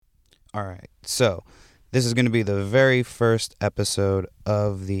All right. So this is going to be the very first episode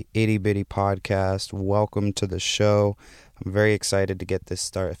of the Itty Bitty Podcast. Welcome to the show. I'm very excited to get this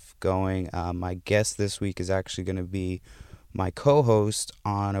stuff going. My guest this week is actually going to be my co-host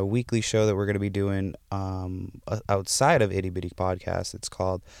on a weekly show that we're going to be doing outside of Itty Bitty Podcast. It's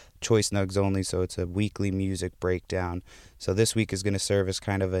called Choice Nugs Only, so it's a weekly music breakdown. So this week is going to serve as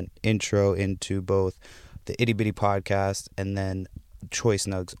kind of an intro into both the Itty Bitty Podcast and then Choice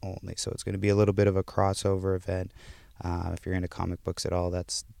Nugs Only. So it's going to be a little bit of a crossover event. If you're into comic books at all,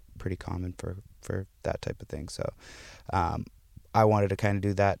 that's pretty common for that type of thing. So I wanted to kind of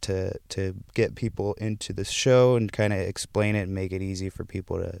do that to get people into the show and kind of explain it and make it easy for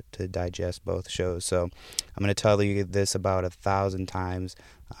people to digest both shows. So I'm going to tell you this about 1,000 times.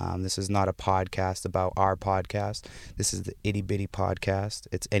 This is not a podcast about our podcast. This is the Itty Bitty Podcast.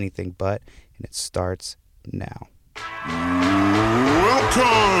 It's anything but, and it starts now.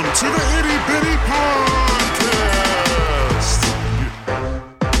 Welcome to the Itty Bitty Podcast.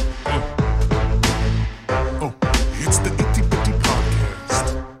 Oh, it's the Itty Bitty Podcast.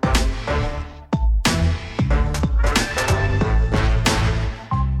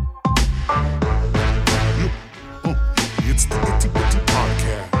 Oh, it's the Itty Bitty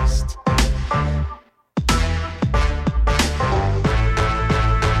Podcast.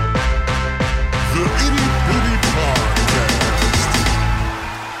 The Itty Bitty Podcast.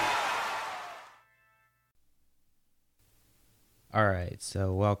 All right,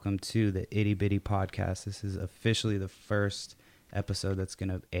 so welcome to the Itty Bitty Podcast. This is officially the first episode that's going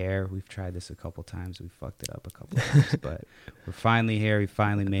to air. We've tried this a couple times. We fucked it up a couple times, but we're finally here. We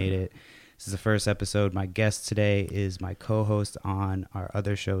finally made it. This is the first episode. My guest today is my co-host on our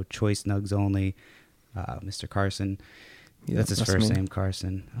other show, Choice Nugs Only, Mr. Carson. Yeah, that's his first me. name,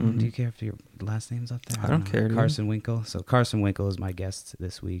 Carson. Mm-hmm. Do you care if your last name's up there? I don't care, dude. Carson Winkle. So Carson Winkle is my guest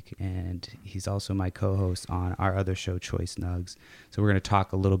this week, and he's also my co-host on our other show, Choice Nugs. So we're going to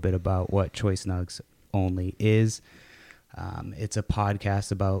talk a little bit about what Choice Nugs Only is. It's a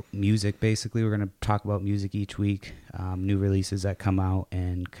podcast about music, basically. We're going to talk about music each week, new releases that come out,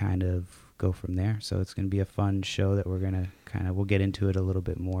 and kind of go from there. So it's going to be a fun show that we're going to we'll get into it a little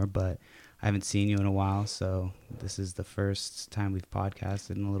bit more, but I haven't seen you in a while, so this is the first time we've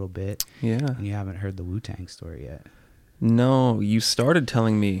podcasted in a little bit. Yeah. And you haven't heard the Wu-Tang story yet. No, you started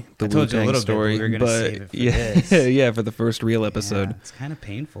telling me the I told you a Wu-Tang little story, bit, but we were gonna but save it for yeah, this. yeah, for the first real episode. Yeah, it's kind of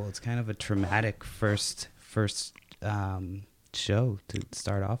painful. It's kind of a traumatic first show to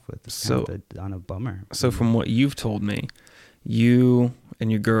start off with. It's kind of on a bummer. So from what you've told me, you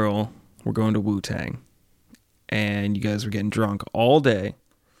and your girl were going to Wu-Tang, and you guys were getting drunk all day,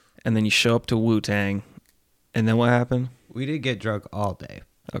 and then you show up to Wu-Tang, and then what happened? We did get drunk all day.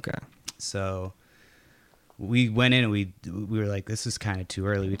 Okay. So we went in and we were like, this is kind of too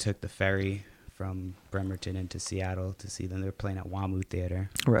early. We took the ferry from Bremerton into Seattle to see them. They were playing at WAMU Theater.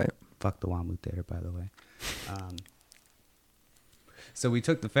 Right. Fuck the WAMU Theater, by the way. So we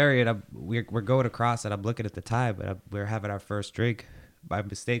took the ferry, and we're going across, and I'm looking at the time, but we're having our first drink. My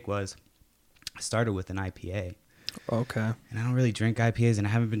mistake was I started with an IPA. Okay. And I don't really drink IPAs, and I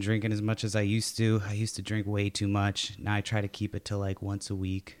haven't been drinking as much as I used to. I used to drink way too much. Now I try to keep it to like once a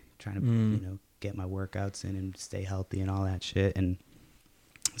week, trying to get my workouts in and stay healthy and all that shit. And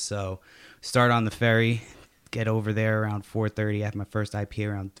so start on the ferry, get over there around 4:30. I had my first IPA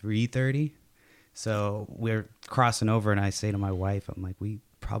around 3:30. So we're crossing over, and I say to my wife, I'm like, we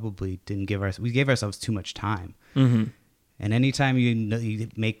probably gave ourselves too much time. Mm-hmm. And anytime you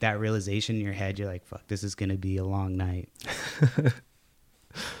make that realization in your head, you're like, fuck, this is going to be a long night.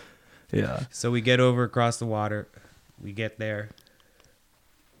 Yeah. So we get over across the water. We get there.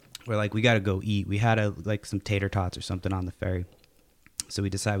 We're like, we got to go eat. We had some tater tots or something on the ferry. So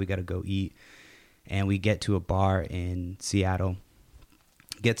we decide we got to go eat. And we get to a bar in Seattle,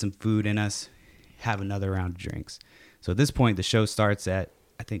 get some food in us, have another round of drinks. So at this point, the show starts at,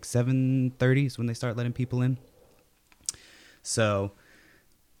 I think, 7:30 is when they start letting people in. So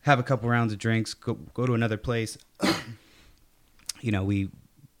have a couple rounds of drinks, go to another place. We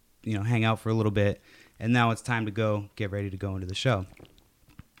hang out for a little bit, and now it's time to get ready to go into the show.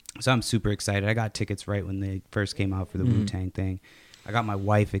 So I'm super excited. I got tickets right when they first came out for the Wu-Tang thing. I got my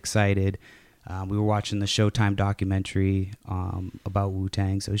wife excited. We were watching the Showtime documentary about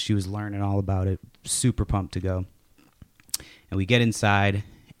Wu-Tang, so she was learning all about it. Super pumped to go. And we get inside,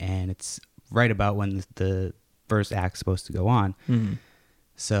 and it's right about when the first act's supposed to go on. Mm-hmm.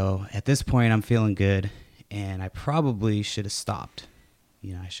 So at this point, I'm feeling good, and I probably should have stopped.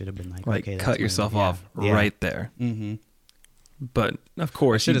 I should have been like okay, cut yourself off right there. Mm-hmm. But of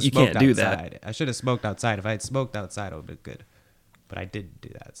course, you can't do that. I should have smoked outside. If I had smoked outside, it would have been good. but I did do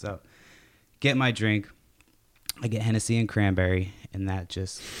that. So get my drink. I get Hennessy and cranberry, and that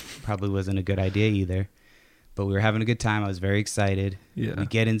just probably wasn't a good idea either. But we were having a good time. I was very excited. Yeah. We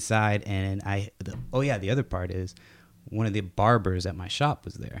get inside, and the other part is one of the barbers at my shop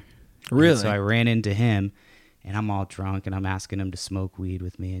was there. Really? And so I ran into him, and I'm all drunk, and I'm asking him to smoke weed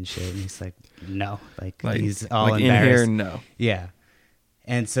with me and shit. And he's like, no. Like he's all like embarrassed. in here, no. Yeah.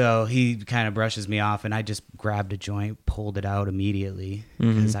 And so he kind of brushes me off, and I just grabbed a joint, pulled it out immediately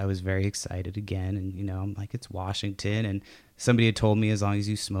because I was very excited again. And, you know, I'm like, it's Washington. And somebody had told me as long as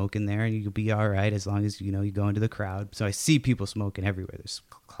you smoke in there, and you'll be all right as long as, you know, you go into the crowd. So I see people smoking everywhere. There's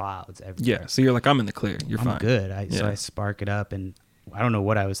clouds everywhere. Yeah, so you're like, I'm in the clear. You're I'm fine. good. So I spark it up, and I don't know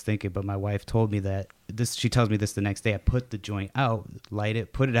what I was thinking, but my wife told me that she tells me this the next day. I put the joint out, light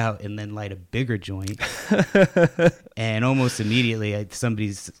it, put it out, and then light a bigger joint. And almost immediately,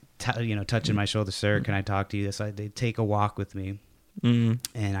 somebody's touching my shoulder. Sir, can I talk to you? So they take a walk with me, and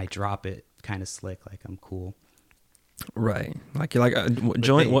I drop it kind of slick, like I'm cool. Right. Like you're like, what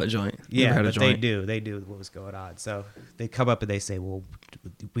joint? What joint? Yeah, but they do what was going on. So they come up and they say, well,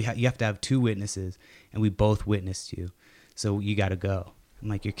 you have to have two witnesses, and we both witnessed you. So you got to go. I'm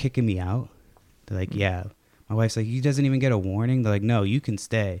like, you're kicking me out? They're like, yeah. My wife's like, he doesn't even get a warning? They're like, no, you can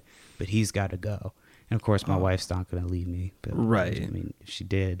stay, but he's got to go. And of course, my wife's not going to leave me. But, right. I mean, if she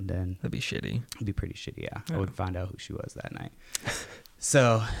did, then that'd be shitty. It'd be pretty shitty, yeah. I would find out who she was that night.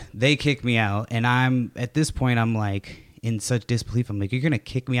 So they kick me out, and at this point, I'm like in such disbelief. I'm like, you're going to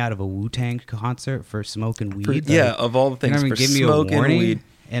kick me out of a Wu-Tang concert for smoking weed? Of all the things, you're for give me smoking a warning? weed.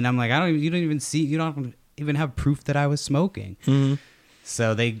 And I'm like, you don't even have proof that I was smoking. Mm-hmm.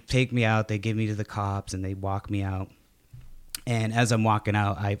 So they take me out, they give me to the cops, and they walk me out. And as I'm walking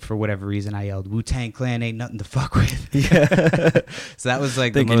out, for whatever reason, I yelled, "Wu-Tang Clan ain't nothing to fuck with." Yeah. So that was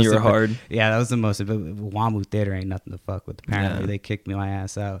like thinking the most you were hard. Yeah, that was the most. WAMU Theater ain't nothing to fuck with. Apparently, they kicked me my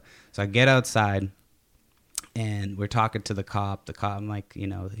ass out. So I get outside, and we're talking to the cop. The cop, I'm like,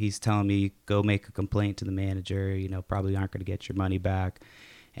 he's telling me, go make a complaint to the manager. Probably aren't going to get your money back.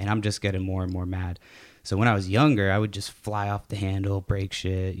 And I'm just getting more and more mad. So when I was younger, I would just fly off the handle, break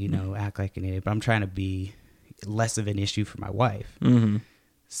shit, act like an idiot. But I'm trying to be less of an issue for my wife. Mm-hmm.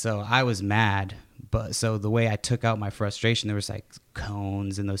 So I was mad. But so the way I took out my frustration, there was like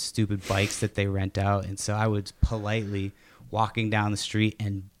cones and those stupid bikes that they rent out. And so I was politely walking down the street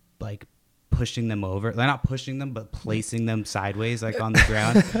and like pushing them over. They're not pushing them, but placing them sideways, like on the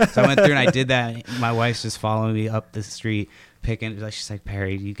ground. So I went through and I did that. My wife's just following me up the street, she's like,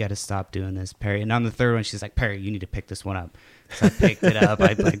 Perry, you got to stop doing this, Perry. And on the third one, she's like, Perry, you need to pick this one up. So I picked it up.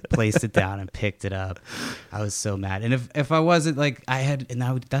 I like placed it down and picked it up. I was so mad. And if I wasn't like,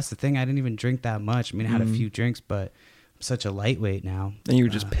 that's the thing. I didn't even drink that much. I mean, I had a few drinks, but I'm such a lightweight now. And you were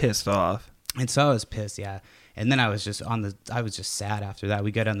just pissed off. And so I was pissed, yeah. And then I was just sad after that.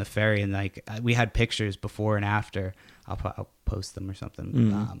 We got on the ferry, and like we had pictures before and after. I'll post them or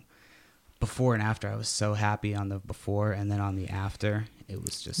something. Before and after, I was so happy on the before, and then on the after, it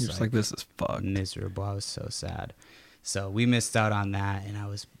was just like this is fucked. Miserable. I was so sad. So we missed out on that, and I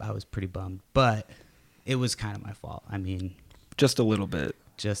was pretty bummed. But it was kind of my fault. I mean, just a little bit.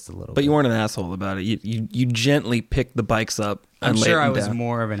 But you weren't an asshole about it. You gently picked the bikes up. I'm sure I was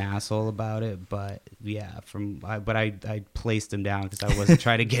more of an asshole about it, but yeah, I placed them down because I wasn't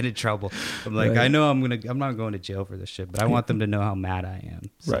trying to get in trouble. I'm like, right. I know I'm not going to jail for this shit, but I want them to know how mad I am.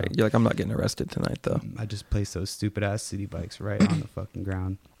 So, right. You're like, I'm not getting arrested tonight though. I just placed those stupid ass city bikes right on the fucking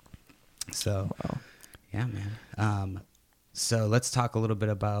ground. So, wow. Yeah, man. So let's talk a little bit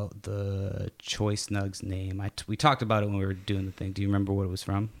about the Choice Nugs name. We talked about it when we were doing the thing. Do you remember what it was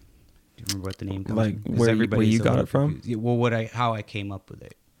from? Do you remember what the name comes from? Where you got it from? Well, how I came up with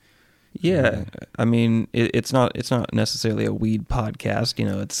it. Yeah, I mean, it's not necessarily a weed podcast.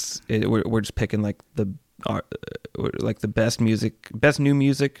 We're just picking like the best new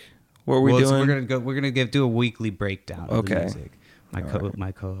music. What are we doing? We're gonna do a weekly breakdown. Okay. Of the music.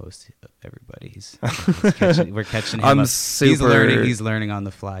 My co-host, everybody, we're catching him up. He's learning on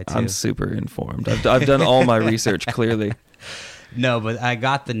the fly too. I'm super informed. I've done all my research clearly. No, but I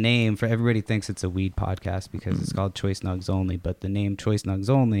got the name for everybody thinks it's a weed podcast because it's called Choice Nugs Only, but the name Choice Nugs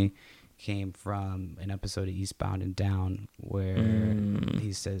Only came from an episode of Eastbound and Down where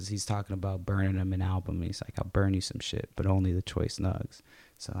he says he's talking about burning him an album. He's like, I'll burn you some shit, but only the Choice Nugs.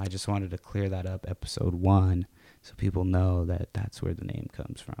 So I just wanted to clear that up, episode 1. So people know that that's where the name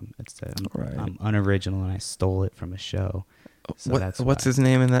comes from. I'm unoriginal and I stole it from a show. So what's his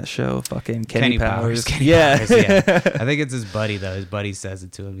name in that show? Fucking Kenny Powers. Powers, yeah. I think it's his buddy though. His buddy says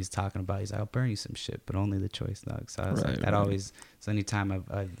it to him. He's like, I'll burn you some shit, but only the Choice Nugs. So I was like, always. So anytime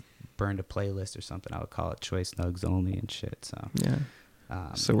burned a playlist or something, I would call it Choice Nugs Only and shit. So Yeah.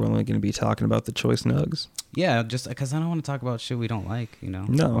 So we're only going to be talking about the choice nugs. yeah, just because I don't want to talk about shit we don't like, you know.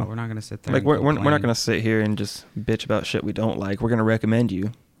 No. Well, we're not going to sit there. Like and we're not complain. going to sit here and just bitch about shit we don't like. We're going to recommend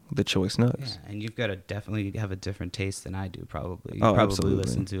you the choice nugs. Yeah, and you've got to definitely have a different taste than I do. Probably, you Oh, probably absolutely.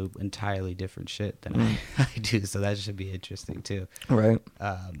 listen to entirely different shit than Mm. I do. So that should be interesting too. Right.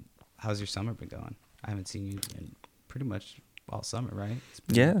 How's your summer been going? I haven't seen you in pretty much all summer, right?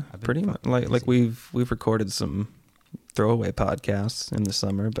 Yeah, I've been pretty much. fucking Like busy. we've recorded some throwaway podcasts in the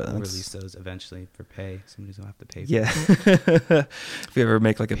summer, but We'll that's, release those eventually for pay. Somebody's gonna have to pay. yeah. For If you ever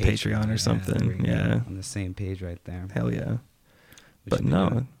make like a Patreon, Patreon or there something, we go. yeah, On the same page right there. hell yeah. What But you been no,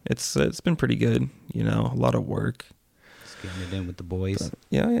 doing? it's been pretty good. You know, a lot of work. Just getting it in with the boys. But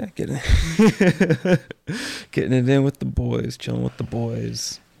yeah, getting getting it in with the boys, chilling with the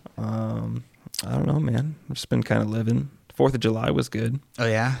boys. I don't know, man. I've just been kind of living. 4th of July was good. Oh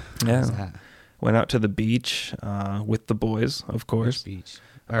yeah. Yeah. How's that? Went out to the beach with the boys, of course. Which beach?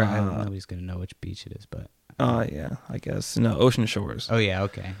 Or nobody's gonna know which beach it is, but. Yeah, I guess. No, Ocean Shores. Oh yeah,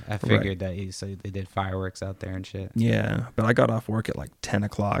 okay. I figured that so they did fireworks out there and shit. Yeah, but I got off work at like 10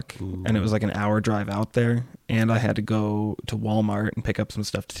 o'clock, Ooh. and it was like an hour drive out there, and I had to go to Walmart and pick up some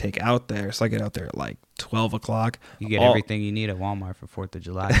stuff to take out there. So I get out there at like 12 o'clock. You get everything you need at Walmart for 4th of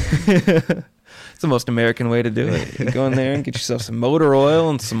July. It's the most American way to do it. You go in there and get yourself some motor oil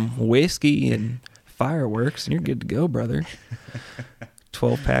and some whiskey and fireworks, and you're good to go, brother.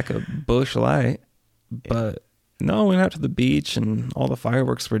 12-pack of Busch Light. But no, we went out to the beach and all the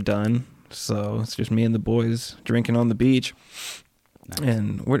fireworks were done. So it's just me and the boys drinking on the beach. Nice.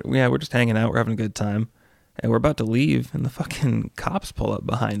 And we're just hanging out. We're having a good time. And we're about to leave, and the fucking cops pull up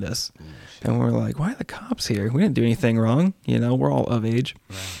behind us. Ooh, And we're like, why are the cops here? We didn't do anything wrong. You know, we're all of age.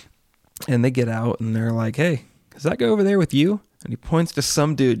 Right. And they get out, and they're like, hey, is that guy over there with you? And he points to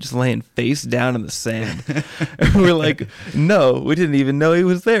some dude just laying face down in the sand. And we're like, no, we didn't even know he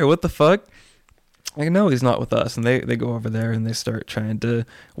was there. What the fuck? Like, no, he's not with us. And they go over there and they start trying to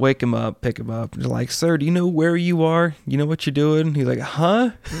wake him up, pick him up. And they're like, sir, do you know where you are? You know what you're doing? He's like,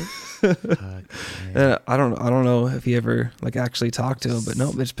 huh? I don't know if he ever like actually talked to him, but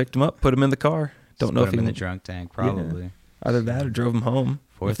no, they just picked him up, put him in the car. Don't know Put if him he in the drunk tank, probably. either that or drove him home.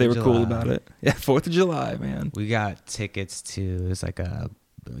 4th if they of were cool July. about it. Yeah, 4th of July, man. We got tickets to, it was like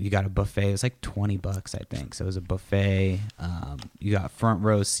you got a buffet. It was like $20, I think. So it was a buffet. You got front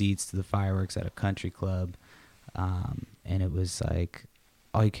row seats to the fireworks at a country club. And it was like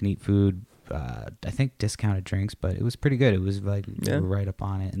all you can eat food. I think discounted drinks, but it was pretty good. It was like we were right up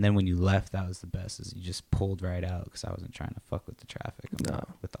on it. And then when you left, that was the best. Is you just pulled right out because I wasn't trying to fuck with the traffic. No.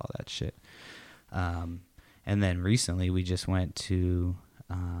 With all that shit. And then recently we just went to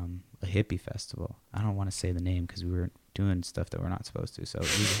a hippie festival. I don't want to say the name because we were doing stuff that we're not supposed to. So it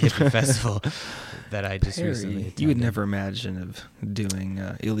was a hippie festival that I just recently attended. You would never imagine of doing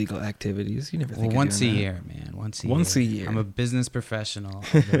illegal activities. You never think Well, of once a doing that. year, man. Once a year. I'm a business professional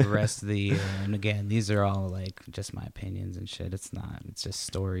the rest of the year. And again, these are all like just my opinions and shit. It's not. It's just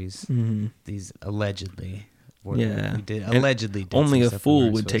stories. Mm-hmm. These allegedly. Yeah. We did And allegedly did only some a stuff we fool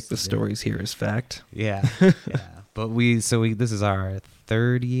weren't would take the supposed to do. stories here as fact. Yeah. Yeah. But this is our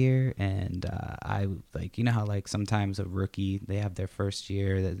 3rd year, and I like, you know how like sometimes a rookie, they have their first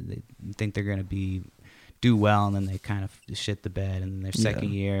year that they think they're gonna do well, and then they kind of shit the bed, and then their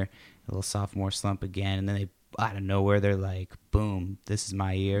second year, a little sophomore slump again, and then they out of nowhere they're like, boom, this is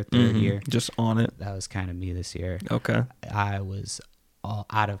my year, 3rd year. Just on it. That was kind of me this year. Okay. I was all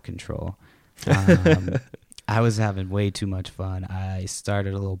out of control. I was having way too much fun. I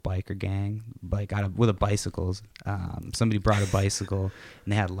started a little biker gang, with the bicycles. Somebody brought a bicycle,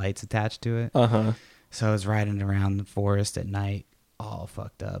 and they had lights attached to it. Uh-huh. So I was riding around the forest at night, all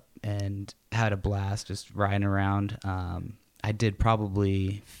fucked up, and had a blast just riding around. I did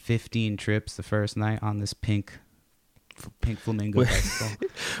probably 15 trips the first night on this pink flamingo bicycle.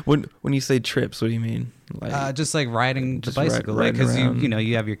 When you say trips, what do you mean? Like, Just like riding the just bicycle, riding because around.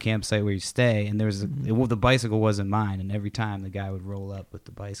 you have your campsite where you stay, and the bicycle wasn't mine, and every time the guy would roll up with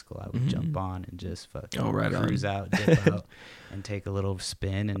the bicycle, I would jump on and just fucking cruise out, dip out, and take a little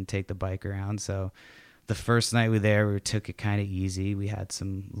spin and take the bike around. So the first night we took it kind of easy. We had a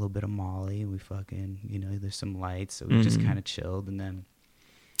little bit of Molly. We fucking, there's some lights, so we just kind of chilled, and then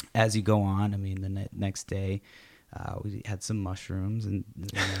as you go on, I mean, the next day. We had some mushrooms, and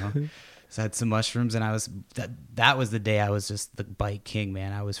so I had some mushrooms, and that was the day I was just the bike king,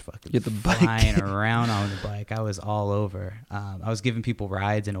 man. I was fucking flying around on the bike. I was all over. I was giving people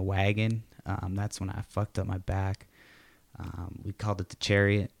rides in a wagon. That's when I fucked up my back. We called it the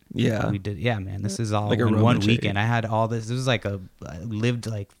Chariot. Yeah. We did. Yeah, man. This is all Like a in Roman one chick. weekend. I had all this. This was like I lived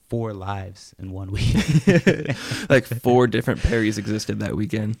like 4 lives in one weekend. Like 4 different Perrys existed that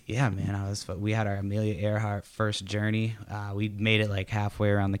weekend. Yeah, man. We had our Amelia Earhart first journey. We made it like halfway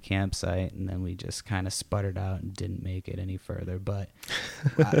around the campsite, and then we just kind of sputtered out and didn't make it any further. But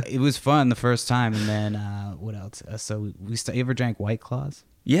it was fun the first time. And then what else? So you ever drank White Claws?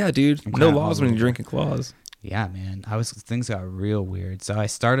 Yeah, dude. I'm No kinda laws all when you're over. drinking claws. Yeah, man. Things got real weird. So I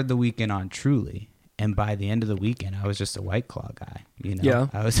started the weekend on Truly, and by the end of the weekend, I was just a White Claw guy. You know, Yeah.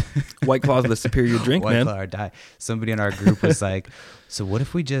 I was White Claw's the superior drink, White man. Claw or die. Somebody in our group was like, "So what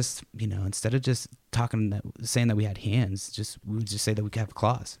if we just, instead of just saying that we had hands, we would just say that we could have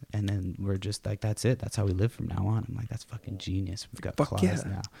claws, and then we're just like, that's it. That's how we live from now on." I'm like, "That's fucking genius. We've got Fuck claws yeah.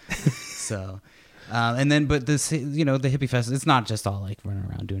 now." So. And then, but this, the hippie fest, it's not just all like running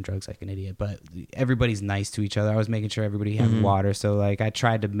around doing drugs like an idiot, but everybody's nice to each other. I was making sure everybody had water. So like, I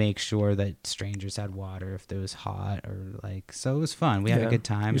tried to make sure that strangers had water if it was hot or like, so it was fun. We had a good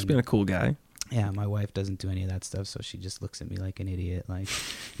time. You're just being a cool guy. Yeah, my wife doesn't do any of that stuff, so she just looks at me like an idiot, like,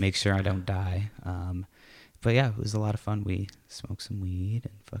 make sure I don't die. But yeah, it was a lot of fun. We smoked some weed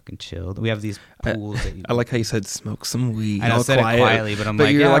and fucking chilled. We have these pools. I like how you said smoke some weed. I know, all said quiet. it quietly, but I'm But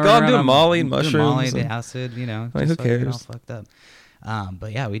like, you're yeah, like, oh, I'm doing Molly and doing mushrooms. Molly, the and- acid, Like, who just fucking all cares? fucked up.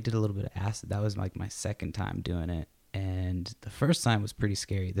 But yeah, we did a little bit of acid. That was like my second time doing it, and the first time was pretty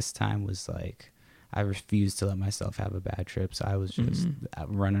scary. This time was like, I refused to let myself have a bad trip, so I was just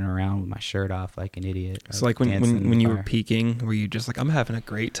running around with my shirt off like an idiot. It's like dancing in when the you were fire. peaking, were you just like, I'm having a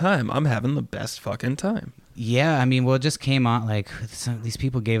great time. I'm having the best fucking time. Yeah, I mean, well, it just came on like these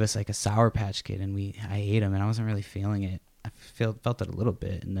people gave us like a Sour Patch Kid, and I ate them, and I wasn't really feeling it. I felt it a little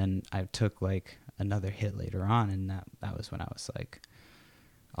bit, and then I took like another hit later on, and that was when I was like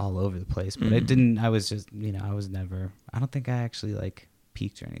all over the place. But it didn't. I was just, I was never. I don't think I actually like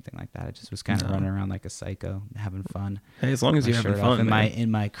peaked or anything like that. I just was kind of running around like a psycho, having fun. Hey, as long as My you're having shirt off fun, man. in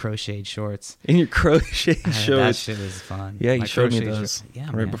my crocheted shorts. In your crochet That shorts. shit is fun. Yeah, you My showed me crochet those shorts. Yeah,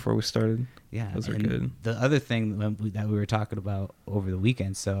 right man. before we started. Yeah, Those are and good. The other thing that we were talking about over the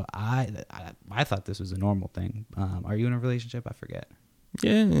weekend, so I thought this was a normal thing. Are you in a relationship? I forget.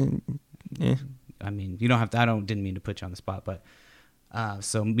 Yeah. I mean, you don't have to. Didn't mean to put you on the spot, but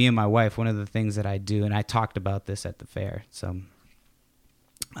so me and my wife, one of the things that I do, and I talked about this at the fair. So,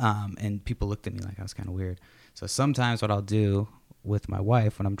 and people looked at me like I was kind of weird. So sometimes what I'll do with my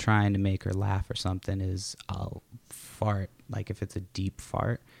wife when I'm trying to make her laugh or something is I'll fart, like if it's a deep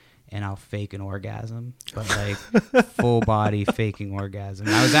fart, and I'll fake an orgasm, but like full body faking orgasm.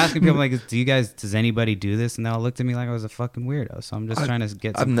 And I was asking people like, does anybody do this? And they all looked at me like I was a fucking weirdo. So I'm just trying to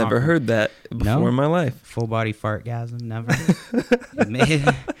get some I've never confidence. heard that before in my life. Full body fartgasm, never. Have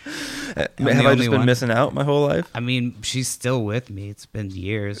I just been missing out my whole life? I mean, she's still with me. It's been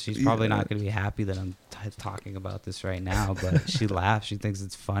years. She's probably not going to be happy that I'm talking about this right now, but she laughs. She thinks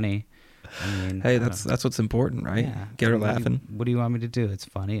it's funny. I mean, Hey, that's what's important, right? yeah. Get her What do you- laughing. What do you want me to do? It's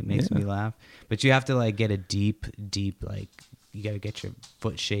funny. It makes me laugh. But you have to like get a deep, like you got to get your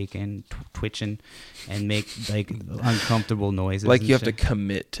foot shaking, twitching, and make like uncomfortable noises. Like and you have to shit.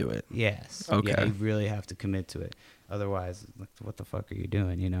 commit to it. Yes. Okay. Yeah, you really have to commit to it. Otherwise, like, what the fuck are you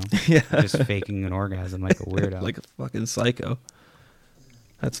doing? Yeah. You're just faking an orgasm like a weirdo. Like a fucking psycho.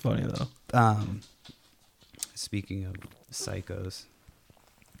 That's funny though. Speaking of psychos,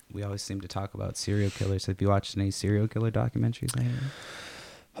 we always seem to talk about serial killers. Have you watched any serial killer documentaries lately?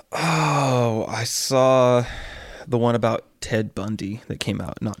 Oh, I saw the one about Ted Bundy that came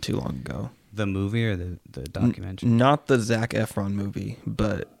out not too long ago. The movie or the documentary? Not the Zac Efron movie,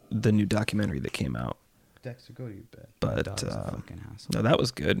 but the new documentary that came out. Dexter, go to your bed. But, My dog's a fucking asshole. No, that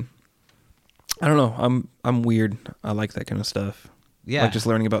was good. I don't know. I'm weird. I like that kind of stuff. Yeah. Like just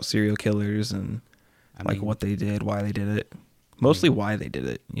learning about serial killers and I like mean, what they did, why they did it. Mostly why they did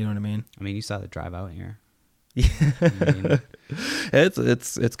it. You know what I mean? I mean, you saw the drive out here. Yeah. I mean,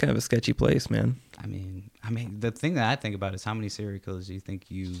 It's kind of a sketchy place, man. I mean, the thing that I think about is how many serial killers do you think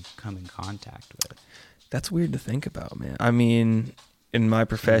you've come in contact with? That's weird to think about, man. I mean, in my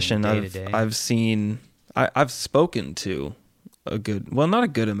profession, day to day. I've spoken to not a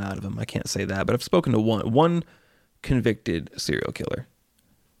good amount of them. I can't say that, but I've spoken to one convicted serial killer.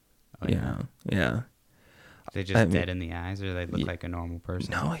 Oh, You yeah. know? Yeah. They're just dead in the eyes, or they look like a normal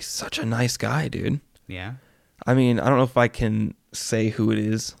person? No, he's such a nice guy, dude. Yeah? I mean, I don't know if I can say who it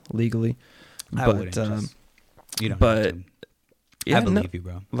is legally, I but wouldn't just, you don't but have to. yeah, I believe you,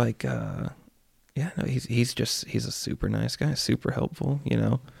 bro. like yeah, no, he's a super nice guy, super helpful, you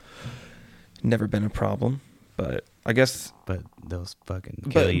know. Never been a problem, but I guess But those fucking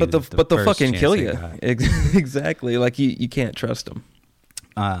kill you. but they'll first fucking chance kill they you. got. Exactly. Like you can't trust them.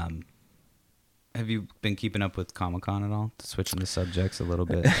 Have you been keeping up with Comic-Con at all? Switching the subjects a little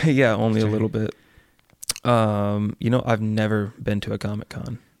bit. Yeah, only a little bit. I've never been to a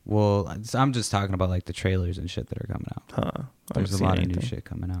Comic-Con. Well, I'm just talking about like the trailers and shit that are coming out. Huh. There's a lot of new shit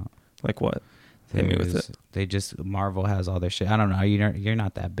coming out. Like what? Hit me with it. Marvel has all their shit. I don't know. You're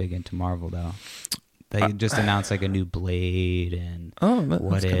not that big into Marvel though. They just announced like a new Blade and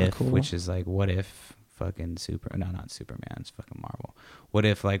What If, cool. Which is like what if fucking not Superman, it's fucking Marvel. What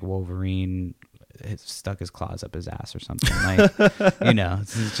if like Wolverine stuck his claws up his ass or something? Like,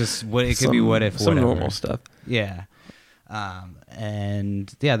 it's just what it could be. What if some whatever. Normal stuff? Yeah.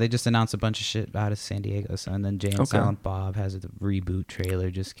 And yeah, they just announced a bunch of shit out of San Diego. So, and then Jay and Silent Bob has a reboot trailer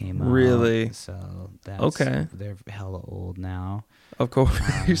just came out. Really? So that's okay. They're hella old now. Of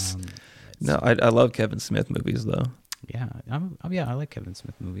course. No, I love Kevin Smith movies though. Yeah, I like Kevin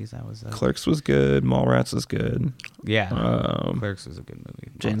Smith movies. That was Clerks was good. Mallrats was good. Yeah, Clerks was a good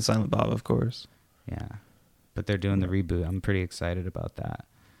movie. Jay and Silent Bob, of course. Yeah, but they're doing the reboot. I'm pretty excited about that.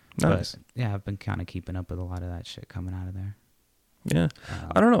 Nice. But, yeah, I've been kind of keeping up with a lot of that shit coming out of there. Yeah,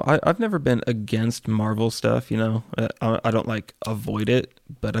 I don't know. I've never been against Marvel stuff. I don't like avoid it,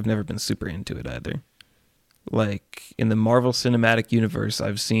 but I've never been super into it either. Like in the Marvel Cinematic Universe,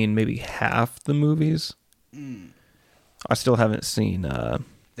 I've seen maybe half the movies. I still haven't seen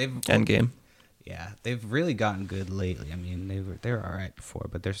Endgame. Yeah, they've really gotten good lately. I mean, they were all right before,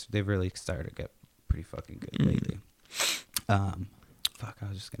 but they've really started to get pretty fucking good lately. Fuck, I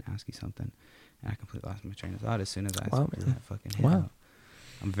was just gonna ask you something, and I completely lost my train of thought as soon as I saw that fucking hit out.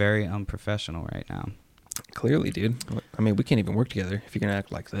 I'm very unprofessional right now. Clearly, dude. I mean, we can't even work together if you're gonna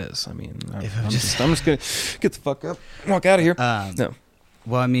act like this. I mean, I'm just gonna get the fuck up, walk out of here. No.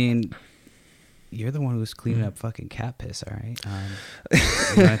 Well, I mean, you're the one who's cleaning up fucking cat piss, all right?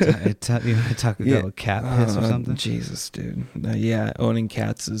 You want to talk about cat piss or something? Jesus, dude. Yeah, owning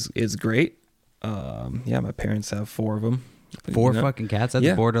cats is great. Yeah, my parents have 4 of them. 4 fucking cats?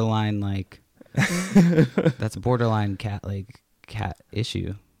 That's borderline like. That's borderline cat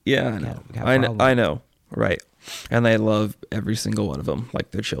issue. Yeah, I know. Right. And they love every single one of them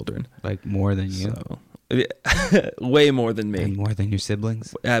like they're children. Like more than you? Way more than me. And more than your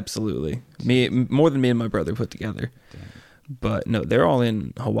siblings? Absolutely. More than me and my brother put together. Damn. But no, they're all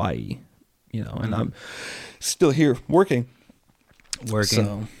in Hawaii, and I'm still here working.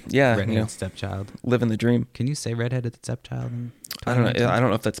 So, yeah. Redheaded stepchild. Living the dream. Can you say redheaded stepchild? I don't know. I don't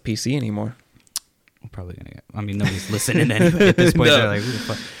know if that's PC anymore. We're probably going to get... I mean, nobody's listening anyway at this point. No. They're like, who the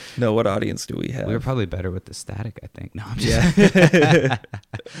fuck? No, what audience do we have? We were probably better with the static, I think. No, I'm just...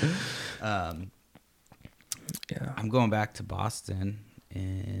 Yeah. I'm going back to Boston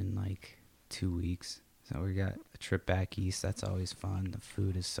in like 2 weeks. So we got a trip back east. That's always fun. The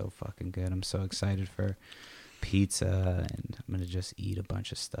food is so fucking good. I'm so excited for pizza, and I'm going to just eat a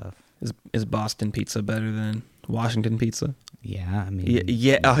bunch of stuff. Is Boston pizza better than Washington pizza? Yeah, I mean...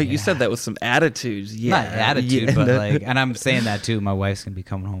 Yeah. Oh, you said that with some attitudes. Yeah. Not attitude, but like... And I'm saying that too. My wife's going to be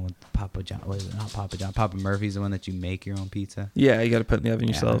coming home with Papa John. Wait, not Papa John. Papa Murphy's the one that you make your own pizza. Yeah, you got to put it in the oven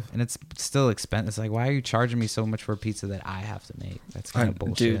yourself. And it's still expensive. It's like, why are you charging me so much for a pizza that I have to make? That's kind of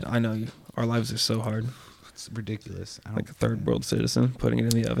bullshit. Dude, I know. Our lives are so hard. It's ridiculous. Like a third world citizen, putting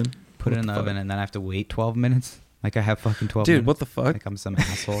it in the oven. Put it in the oven, and then I have to wait 12 minutes? Like I have fucking 12 minutes? Dude, what the fuck? Like I'm some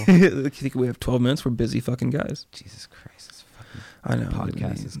asshole. You think we have 12 minutes? We're busy fucking guys. Jesus Christ. This fucking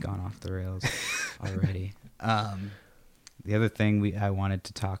podcast has gone off the rails already. The other thing I wanted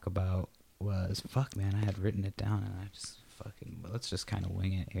to talk about was, fuck, man, I had written it down, and I just fucking... Let's just kind of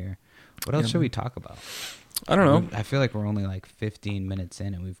wing it here. What else should we talk about? I don't know. I feel like we're only like 15 minutes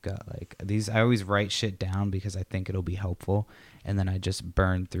in, and we've got like these... I always write shit down because I think it'll be helpful, and then I just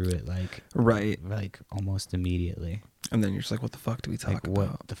burn through it like almost immediately. And then you're just like, what the fuck do we talk about?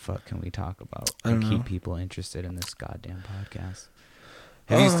 What the fuck can we talk about? I don't know. Keep people interested in this goddamn podcast.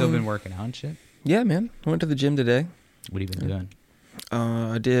 Have you still been working out and shit? Yeah, man. I went to the gym today. What have you been doing?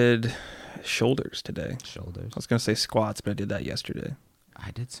 I did shoulders today. Shoulders? I was going to say squats, but I did that yesterday.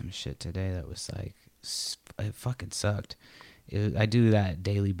 I did some shit today that was like... It fucking sucked. I do that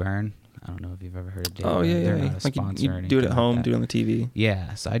daily burn. I don't know if you've ever heard of daily burn. Yeah. They're not a like sponsor you or anything do it at home, like do it on the TV.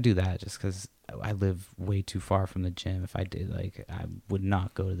 Yeah, so I do that just because I live way too far from the gym. If I did, like, I would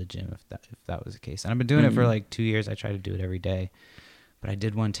not go to the gym if that was the case. And I've been doing it for like 2 years. I try to do it every day. But I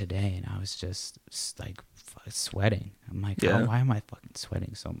did one today, and I was just like sweating. I'm like, why am I fucking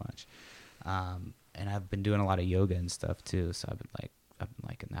sweating so much? And I've been doing a lot of yoga and stuff too, so I've been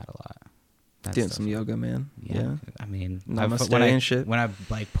liking that a lot. Doing some yoga, man. Yeah. I mean, Namaste and shit. When I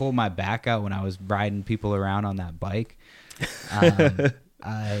like pulled my back out when I was riding people around on that bike,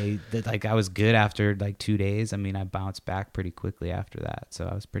 I was good after like 2 days. I mean, I bounced back pretty quickly after that, so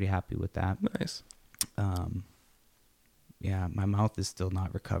I was pretty happy with that. Nice. Yeah, my mouth is still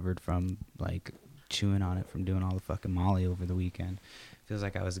not recovered from like chewing on it from doing all the fucking Molly over the weekend. Feels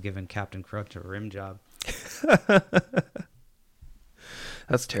like I was giving Captain Crunch a rim job.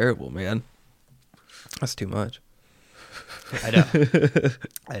 That's terrible, man. That's too much. I know.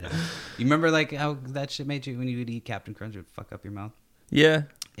 I know. You remember like how that shit made you when you would eat Captain Crunch, it would fuck up your mouth? Yeah.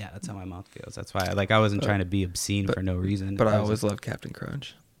 Yeah, that's how my mouth feels. That's why I wasn't trying to be obscene for no reason. But I always loved Captain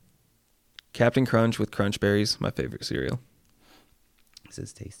Crunch. Captain Crunch with Crunch Berries, my favorite cereal. This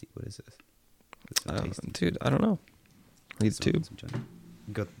is tasty. What is this? Dude, I don't know. Read the tube.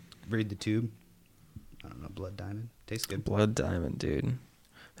 Go read the tube. I don't know. Blood Diamond. Tastes good. Blood Diamond, dude.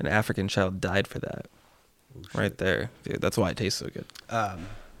 An African child died for that. Oh, right there. Dude, that's why it tastes so good.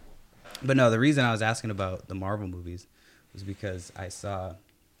 But no, the reason I was asking about the Marvel movies was because I saw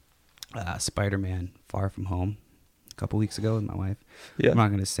Spider-Man Far From Home a couple weeks ago with my wife. Yeah. I'm not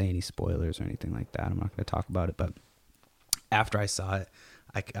going to say any spoilers or anything like that. I'm not going to talk about it. But after I saw it,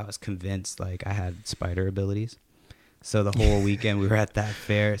 I was convinced like I had spider abilities. So the whole weekend we were at that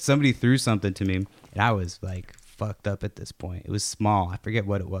fair. Somebody threw something to me, and I was like fucked up at this point. It was small. I forget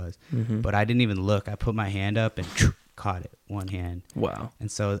what it was. Mm-hmm. But I didn't even look. I put my hand up and caught it, one hand. Wow. And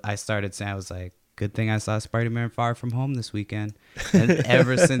so I started saying, I was like, good thing I saw Spider-Man Far From Home this weekend. And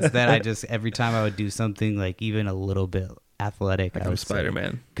ever since then, every time I would do something like even a little bit athletic, Like I I'm would say,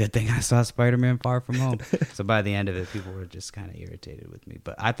 Spider-Man. good thing I saw Spider-Man Far From Home. So by the end of it, people were just kind of irritated with me.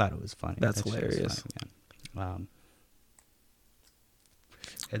 But I thought it was funny. That's That shit was hilarious. funny, yeah.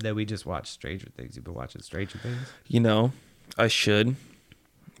 And then we just watched Stranger Things. You've been watching Stranger Things? You know, I should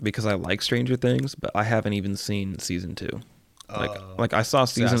because I like Stranger Things, but I haven't even seen season 2. Like I saw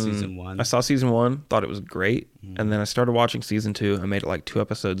season 1. I saw season 1, thought it was great, and then I started watching season 2. I made it like 2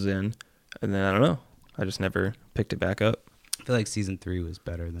 episodes in, and then I don't know. I just never picked it back up. I feel like season 3 was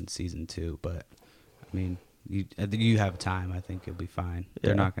better than season 2, but I mean, you have time. I think you'll be fine. Yeah.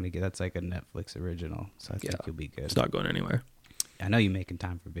 They're not going to that's like a Netflix original, so I think you'll be good. It's not going anywhere. I know you're making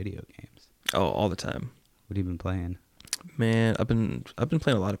time for video games. Oh, all the time. What have you been playing? Man, I've been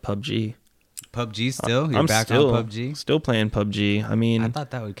playing a lot of PUBG. PUBG still? You're I'm back still, on PUBG? Still playing PUBG. I mean, I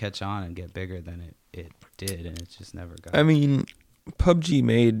thought that would catch on and get bigger than it did, and it just never got. I mean, PUBG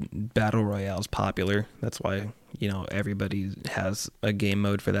made battle royales popular. That's why, everybody has a game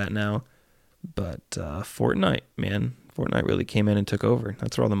mode for that now. But Fortnite really came in and took over.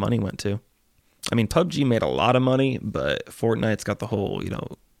 That's where all the money went to. I mean, PUBG made a lot of money, but Fortnite's got the whole,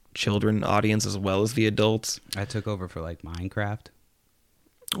 children audience as well as the adults. I took over for like Minecraft.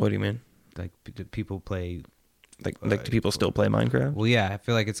 What do you mean? Like people play. Like do people still play Minecraft? Well, yeah, I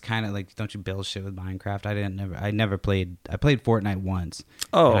feel like it's kind of like, don't you build shit with Minecraft? I never played. I played Fortnite once.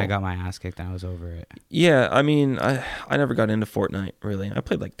 Oh, and I got my ass kicked and I was over it. Yeah, I mean, I never got into Fortnite really. I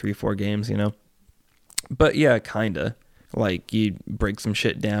played like 3-4 games, But yeah, kinda. Like you break some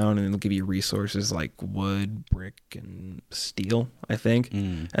shit down and it'll give you resources like wood, brick, and steel, I think.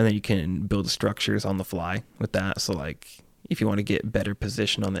 And then you can build structures on the fly with that. So like if you want to get better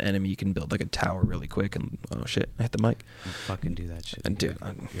position on the enemy, you can build like a tower really quick. And oh shit, I hit the mic. Don't fucking do that shit. And dude,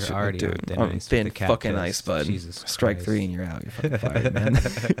 you're already on thin on ice. thin with the fucking cactus. ice, bud. Jesus Strike Christ. 3 and you're out. You're fucking fired, man.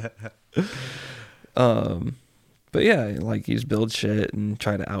 But yeah, like you just build shit and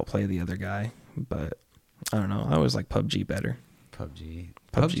try to outplay the other guy. But I don't know. I always like PUBG better. PUBG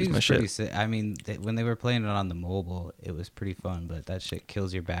PUBG's my was pretty shit. sick. I mean, when they were playing it on the mobile, it was pretty fun. But that shit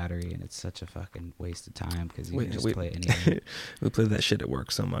kills your battery, and it's such a fucking waste of time because you can just play anything. We played that shit at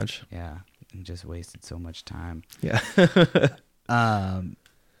work so much. Yeah, and just wasted so much time. Yeah.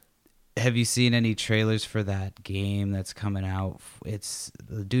 Have you seen any trailers for that game that's coming out? It's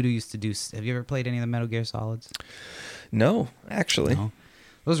the dude who used to do. Have you ever played any of the Metal Gear Solids? No, actually. No?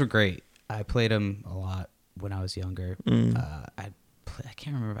 Those were great. I played them a lot when I was younger. I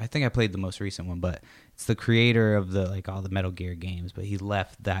can't remember. I think I played the most recent one, but it's the creator of all the Metal Gear games. But he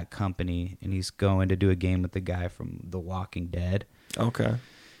left that company and he's going to do a game with the guy from The Walking Dead. Okay.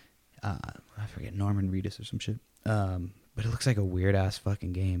 I forget, Norman Reedus or some shit. But it looks like a weird ass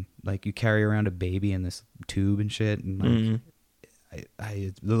fucking game. Like you carry around a baby in this tube and shit, and like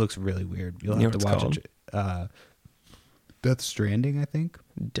it looks really weird. You'll have to watch it. Death Stranding, I think.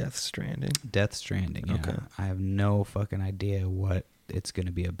 Death Stranding. Death Stranding. Yeah. Okay. I have no fucking idea what it's going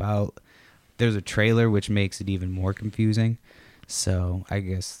to be about. There's a trailer which makes it even more confusing. So I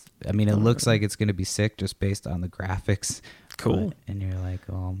guess it looks like it's going to be sick just based on the graphics. Cool. And you're like,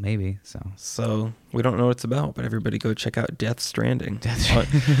 well, maybe. So we don't know what it's about, but everybody go check out Death Stranding.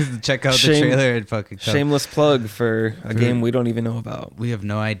 Check out the trailer and fucking come. Shameless plug for a game we don't even know about. We have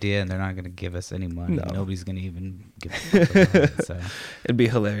no idea, and they're not going to give us any money. No. Nobody's going to even give a fuck about it. So It'd be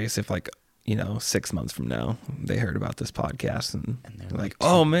hilarious if, like, 6 months from now, they heard about this podcast and they're like,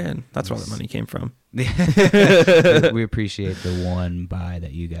 oh man, that's where all the money came from. We appreciate the one buy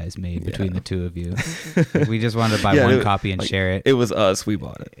that you guys made between the two of you. We just wanted to buy one copy and share it. It was us. We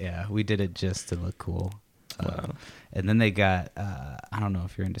bought it. Yeah, we did it just to look cool. Wow. And then they got, I don't know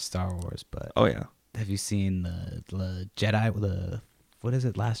if you're into Star Wars, but Oh yeah. have you seen the Jedi, what is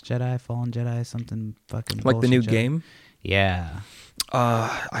it, Last Jedi, Fallen Jedi, something fucking Like the new Jedi? game? Yeah.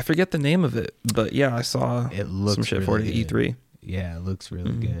 I forget the name of it, but yeah, I saw It looks some shit really for it at good. E3. Yeah, it looks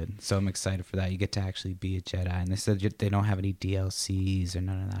really good. So I'm excited for that. You get to actually be a Jedi. And they said they don't have any DLCs or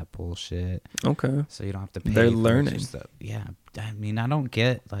none of that bullshit. Okay. So you don't have to pay They're for learning. extra stuff. Yeah. I mean, I don't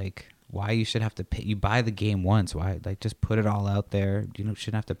get, like, why you should have to pay. You buy the game once. Why? Like, just put it all out there. You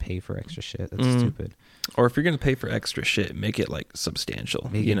shouldn't have to pay for extra shit. That's stupid. Or if you're gonna pay for extra shit, make it like substantial.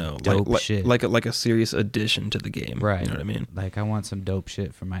 Make it dope shit. like a serious addition to the game. Right. You know what I mean? Like, I want some dope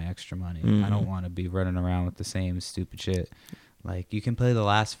shit for my extra money. I don't want to be running around with the same stupid shit. Like, you can play the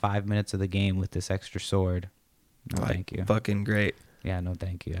last 5 minutes of the game with this extra sword. No, Like, thank you. Fucking great. Yeah, no,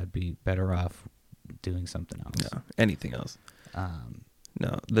 thank you. I'd be better off doing something else. Yeah. Anything else? Um,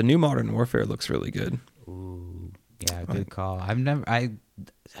 No. The new Modern Warfare looks really good. ooh, yeah, good call. I'm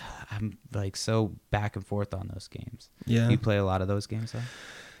like so back and forth on those games. Yeah. You play a lot of those games, though?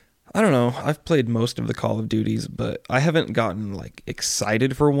 I don't know. I've played most of the Call of Duties, but I haven't gotten like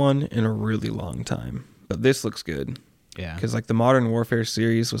excited for one in a really long time. But this looks good. Yeah. Because like the Modern Warfare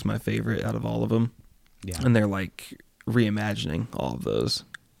series was my favorite out of all of them. Yeah. And they're like reimagining all of those.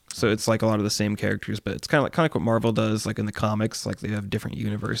 So it's like a lot of the same characters, but it's kind of like what Marvel does, like in the comics, like they have different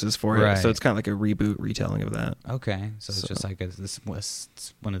universes for it. Right. So it's kind of like a reboot retelling of that. Okay, so it's just like this was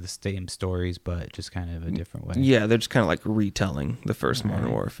one of the same stories, but just kind of a different way. Yeah, they're just kind of like retelling the first All Modern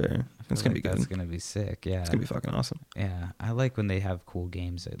right. Warfare. It's gonna be good. That's gonna be sick. Yeah, It's gonna be fucking awesome. Yeah, I like when they have cool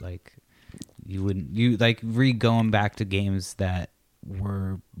games that like you like going back to games that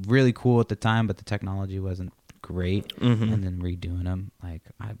were really cool at the time, but the technology wasn't great, and then redoing them. Like,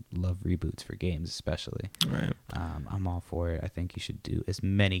 I love reboots for games, especially. Right. I'm all for it. I think you should do as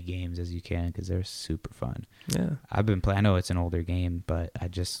many games as you can because they're super fun. Yeah. I've been playing. I know it's an older game, but I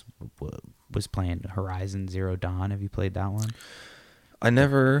just was playing Horizon Zero Dawn. Have you played that one? I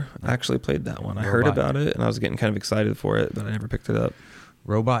never actually played that one. I heard Robot. about it and I was getting kind of excited for it, but I never picked it up.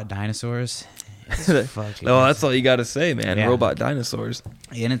 Robot dinosaurs. It's fucking Oh, that's all you got to say, man. Yeah. Robot dinosaurs.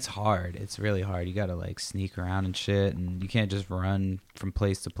 And it's hard. It's really hard. You got to like sneak around and shit, and you can't just run from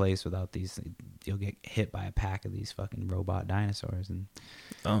place to place without these. You'll get hit by a pack of these fucking robot dinosaurs, and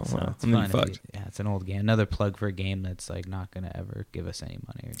Oh, so wow. it's And then fun. you If fucked. yeah, it's an old game. Another plug for a game that's like not gonna ever give us any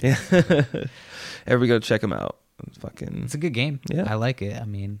money. Yeah. Everybody go check them out. Fucking. It's a good game. Yeah. I like it. I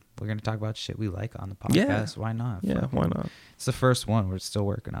mean, we're gonna talk about shit we like on the Yeah. podcast. Why not? Yeah, Fuck why it. not? It's the first one. We're still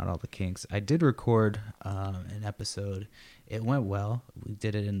working out all the kinks. I did record an episode. It went well. We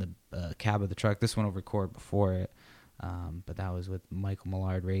did it in the cab of the truck. This one will record before it, but that was with Michael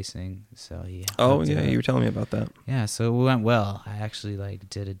Millard Racing. So yeah. Oh, yeah, you were telling me about that. Yeah, so it went well. I actually like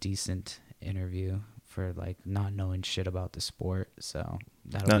did a decent interview for like not knowing shit about the sport. So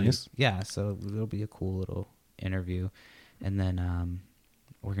that'll Nice. be, yeah. So it'll be a cool little interview, and then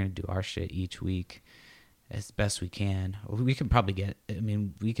we're gonna do our shit each week as best we can. We can probably get. I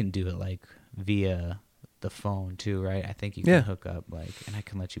mean, we can do it like via the phone too, right? I think you can Yeah. hook up like, and I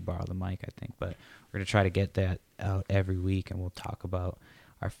can let you borrow the mic. I think, but we're gonna try to get that out every week, and we'll talk about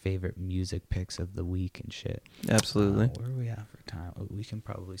our favorite music picks of the week and shit. Absolutely. Where are we at for time? We can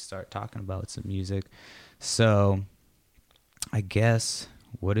probably start talking about some music. So, I guess,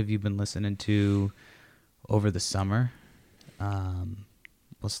 what have you been listening to over the summer?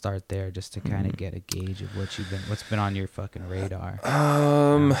 We'll start there just to kind of get a gauge of what's been on your fucking radar.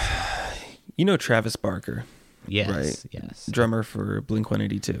 You know Travis Barker, Yes, right. yes, drummer for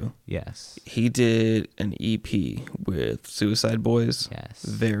Blink-182. yes, He did an EP with Suicide Boys. yes.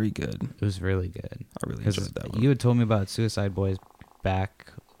 Very good. It was really good. I really 'Cause enjoyed that one. you had told me about Suicide Boys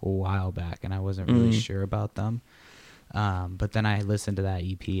back a while back, and I wasn't really sure about them. But then I listened to that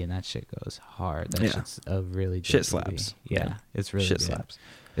EP, and that shit goes hard. That Yeah. shit's a really good Shit EP. slaps. Yeah, Yeah. it's really Shit good. slaps.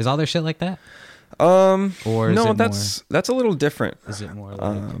 Is all their shit like that? Or is No, it that's a little different. Is it more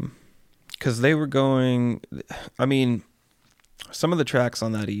like? Because they were going, I mean, some of the tracks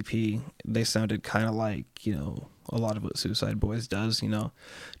on that EP, they sounded kind of like, a lot of what Suicide Boys does,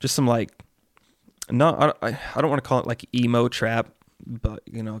 just some like No, I don't want to call it like emo trap, but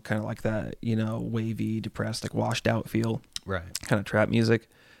kind of like that, wavy, depressed, like washed out feel, Right. kind of trap music.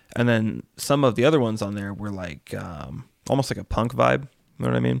 And then some of the other ones on there were like almost like a punk vibe. You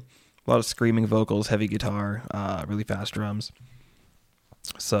know what I mean? A lot of screaming vocals, heavy guitar, really fast drums.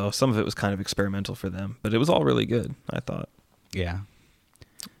 So some of it was kind of experimental for them, but it was all really good, I thought. Yeah.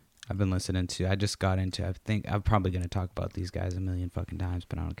 I've been listening to, I just got into, I think I'm probably going to talk about these guys a million fucking times,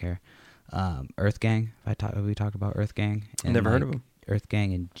 but I don't care. Earth Gang. Have we talked about Earth Gang? And Never heard of them. Earth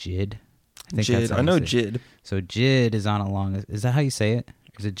Gang and JID. I think JID. I know JID. So JID is on along, is that how you say it?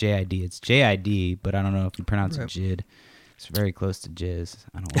 Or is it JID? It's JID, but I don't know if you pronounce it JID. It's very close to Jizz.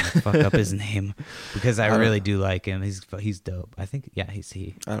 I don't want to fuck up his name because I really do like him. He's dope. I think, yeah, he's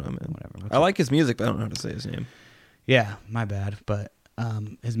he. I don't know, man. Whatever. I like his music, but I don't know how to say his name. Yeah, my bad. But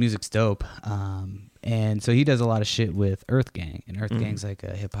his music's dope. And so he does a lot of shit with Earth Gang. And Earth Gang's like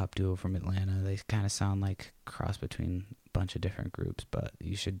a hip-hop duo from Atlanta. They kind of sound like a cross between a bunch of different groups, but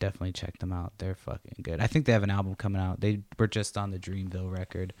you should definitely check them out. They're fucking good. I think they have an album coming out. They were just on the Dreamville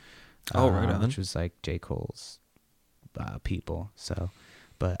record. Oh, right on. Which was like J. Cole's people. So,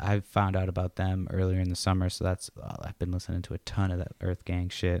 but I found out about them earlier in the summer, so that's I've been listening to a ton of that Earth Gang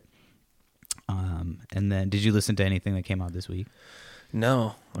shit. And then did you listen to anything that came out this week?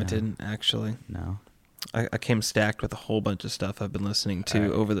 No, I didn't actually. No. I came stacked with a whole bunch of stuff I've been listening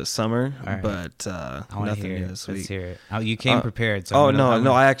to over the summer, but nothing new this week. Let's hear it. Oh, you came prepared. So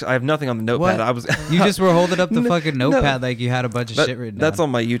I have nothing on the notepad. What? You just were holding up the fucking notepad like you had a bunch of shit written down. That's on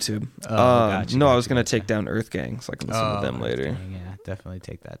my YouTube. I was gonna take down Earth Gang so I can listen to them later. Gang, yeah, definitely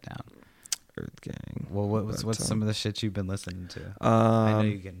take that down. Earth Gang. Well, what's some of the shit you've been listening to? I know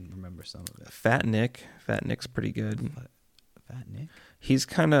you can remember some of it. Fat Nick's pretty good. Fat Nick. He's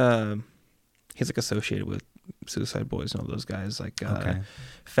like associated with Suicide Boys and all those guys, like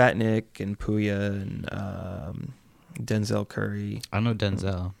Fat Nick and Puya and Denzel Curry. I know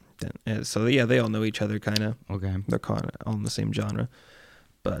Denzel. So yeah, they all know each other, kind of. Okay. They're kind of all in the same genre,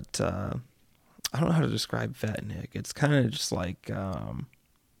 but I don't know how to describe Fat Nick. It's kind of just like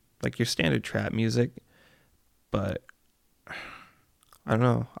your standard trap music, but I don't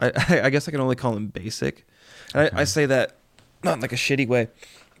know. I guess I can only call him basic. And I say that not in like a shitty way,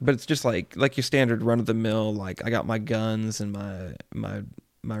 but it's just like your standard run of the mill. Like I got my guns and my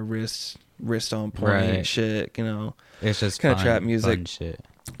wrist on point shit. It's just kind of trap music. Fun shit.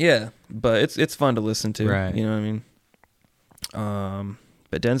 Yeah, but it's fun to listen to. Right. You know what I mean?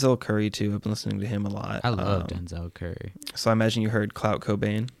 But Denzel Curry too. I've been listening to him a lot. I love Denzel Curry. So I imagine you heard Clout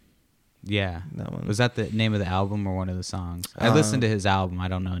Cobain. Yeah, that one. Was that the name of the album or one of the songs? I listened to his album. I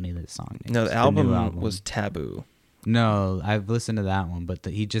don't know any of the song names. No, the album was Taboo. No, I've listened to that one, but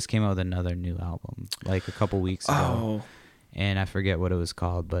he just came out with another new album like a couple weeks ago. And I forget what it was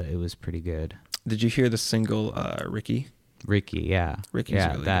called, but it was pretty good. Did you hear the single Ricky? Ricky, yeah. Ricky's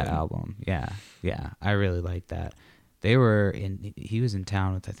really that good. album. Yeah. I really like that. He was in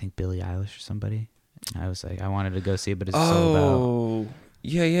town with, I think, Billie Eilish or somebody. And I was like, I wanted to go see it, but it's sold out. Oh,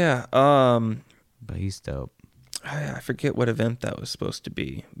 yeah. But he's dope. I forget what event that was supposed to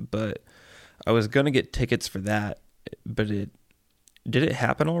be, but I was going to get tickets for that, but did it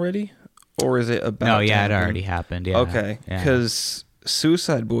happen already? Or is it about to happen? It already happened, yeah. Okay, because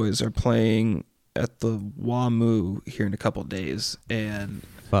Suicide Boys are playing at the WAMU here in a couple days, and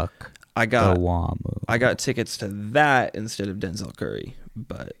fuck I got the WAMU. I got tickets to that instead of Denzel Curry,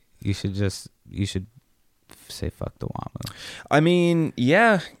 but you should say fuck the WAMU. I mean,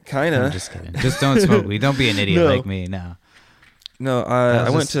 yeah, kind of. I'm just kidding. Just don't smoke weed. Don't be an idiot like me. No, I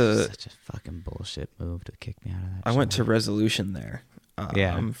went to such a fucking bullshit move to kick me out of that. I went to Resolution there.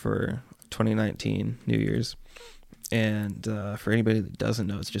 For 2019 New Year's, and for anybody that doesn't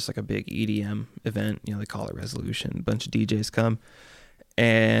know, it's just like a big EDM event. They call it Resolution. A bunch of DJs come,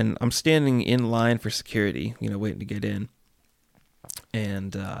 and I'm standing in line for security, waiting to get in,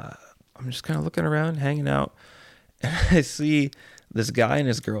 and I'm just kind of looking around, hanging out, and I see this guy and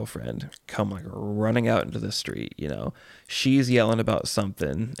his girlfriend come like running out into the street. She's yelling about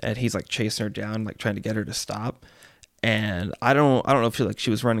something, and he's like chasing her down, like trying to get her to stop. And I don't know if she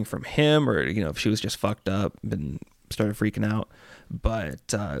was running from him or if she was just fucked up and started freaking out.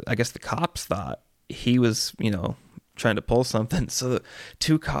 But I guess the cops thought he was trying to pull something. So the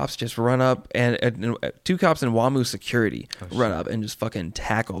two cops just run up and two cops in WAMU security run up and just fucking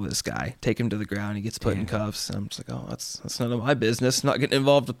tackle this guy, take him to the ground. He gets put in cuffs. And I'm just like, oh, that's none of my business. Not getting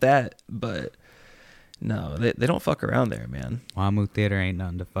involved with that. But No, they don't fuck around there, man. WAMU Theater ain't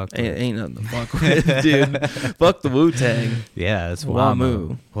nothing to fuck with. Ain't nothing to fuck with, dude. Fuck the Wu-Tang. Yeah, it's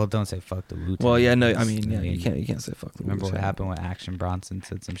WAMU. Well, don't say fuck the Wu-Tang. Well, yeah, no, I mean, yeah, you can't say fuck the Remember Wu-Tang. what happened when Action Bronson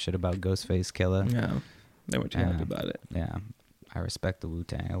said some shit about Ghostface Killer? Yeah, they weren't too happy about it. Yeah, I respect the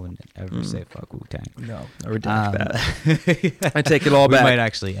Wu-Tang. I wouldn't ever say fuck Wu-Tang. No, I redact that. I take it all we back. We might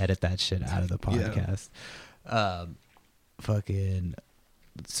actually edit that shit out of the podcast. Fucking.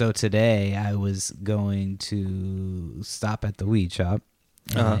 So today I was going to stop at the weed shop,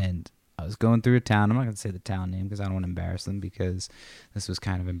 and I was going through a town. I'm not going to say the town name because I don't want to embarrass them, because this was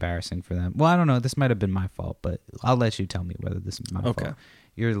kind of embarrassing for them. Well, I don't know. This might have been my fault, but I'll let you tell me whether this is my fault.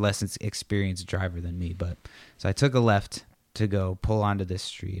 You're a less experienced driver than me, but so I took a left to go pull onto this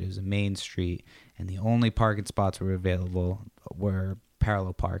street. It was a main street, and the only parking spots were available were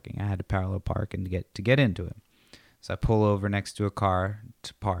parallel parking. I had to parallel park and to get into it. So I pull over next to a car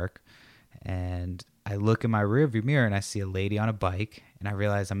to park, and I look in my rearview mirror and I see a lady on a bike, and I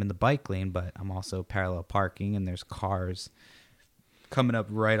realize I'm in the bike lane, but I'm also parallel parking, and there's cars coming up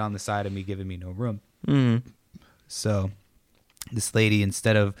right on the side of me, giving me no room. Mm-hmm. So this lady,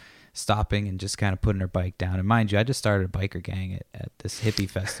 instead of stopping and just kind of putting her bike down, and mind you, I just started a biker gang at this hippie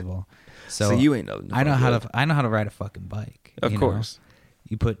festival. So you ain't nothing. I know how to ride a fucking bike. Of course.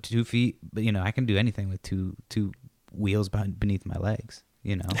 You put 2 feet, but I can do anything with two wheels beneath my legs,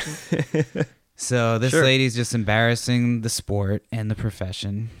 So this lady's just embarrassing the sport and the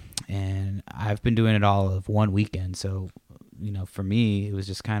profession, and I've been doing it all of one weekend. So, for me, it was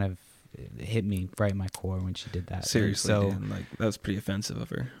just kind of, it hit me right in my core when she did that. Seriously, so dude, that was pretty offensive of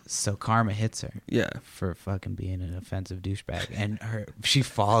her. So karma hits her. Yeah. For fucking being an offensive douchebag, and she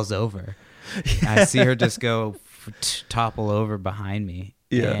falls over. Yeah. I see her just go topple over behind me.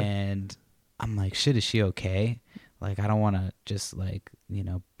 Yeah. And I'm like, shit, is she okay? Like, I don't want to just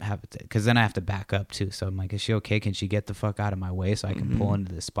have it, because then I have to back up too. So I'm like, is she okay? Can she get the fuck out of my way so I can pull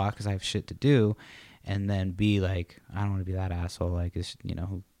into this spot, because I have shit to do? And then be like, I don't want to be that asshole, like,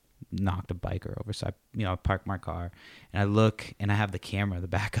 who knocked a biker over. So I park my car, and I look, and I have the camera, the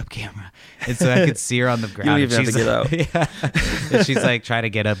backup camera, and so I could see her on the ground. You don't even have to get out. Yeah. And she's like trying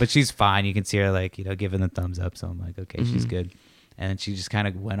to get up, but she's fine. You can see her like giving the thumbs up. So I'm like, okay, she's good. And she just kind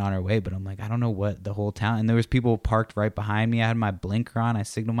of went on her way. But I'm like, I don't know what the whole town. And there was people parked right behind me. I had my blinker on. I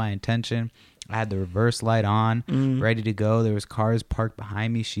signaled my intention. I had the reverse light on, ready to go. There was cars parked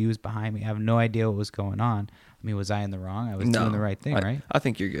behind me. She was behind me. I have no idea what was going on. I mean, was I in the wrong? I was doing the right thing, right? I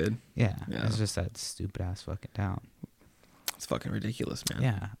think you're good. Yeah. It's just that stupid ass fucking town. It's fucking ridiculous, man.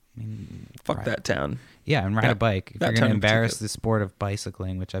 Yeah. I mean, fuck that town. Yeah, and ride a bike. If you're going to embarrass the particular sport of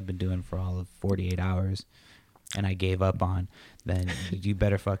bicycling, which I've been doing for all of 48 hours, and I gave up on, then you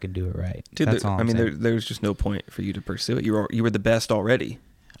better fucking do it right. Dude, that's all I'm saying. there's just no point for you to pursue it. You were the best already.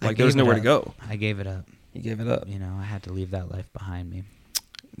 Like, there was nowhere to go. I gave it up. You gave it up. I had to leave that life behind me.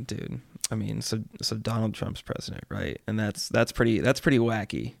 Dude, I mean, so Donald Trump's president, right? And that's pretty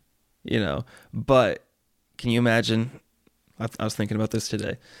wacky, But can you imagine? I was thinking about this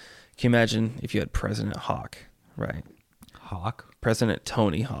today. Can you imagine if you had President Hawk, right? Hawk? President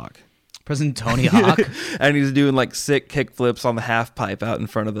Tony Hawk. President Tony Hawk? And he's doing like sick kick flips on the half pipe out in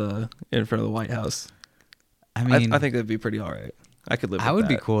front of the White House. I mean, I think that'd be pretty all right. I could live with that. I would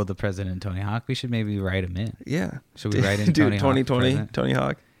be cool with the President Tony Hawk. We should maybe write him in. Yeah. Should we write in Tony Hawk? 2020 Tony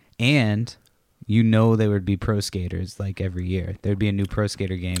Hawk. And there would be pro skaters like every year. There'd be a new pro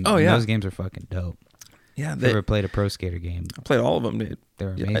skater game. Oh, yeah. Those games are fucking dope. Yeah. If you ever played a pro skater game? I played all of them, dude.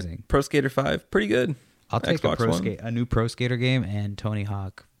 They're amazing. Pro Skater 5, pretty good. I'll take a new pro skater game and Tony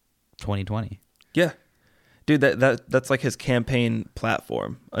Hawk 2020. Yeah. Dude, that's like his campaign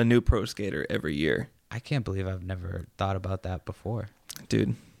platform. A new pro skater every year. I can't believe I've never thought about that before.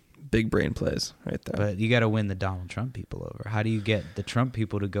 Dude, big brain plays right there. But you got to win the Donald Trump people over. How do you get the Trump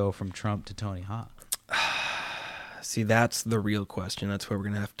people to go from Trump to Tony Hawk? See, that's the real question. That's where we're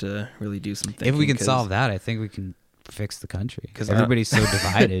going to have to really do some thinking. If we can solve that, I think we can fix the country. Because everybody's so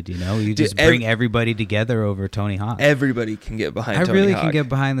divided, You just bring everybody together over Tony Hawk. Everybody can get behind Tony Hawk. I really can get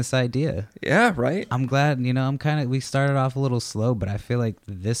behind this idea. Yeah, right? I'm glad, we started off a little slow, but I feel like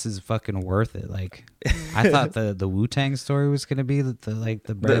this is fucking worth it. Like, I thought the Wu-Tang story was going to be the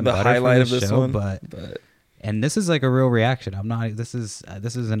bread and butter highlight for this of this show, one. But and this is like a real reaction. This is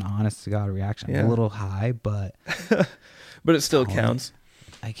an honest to God reaction. I'm a little high, but but it still counts.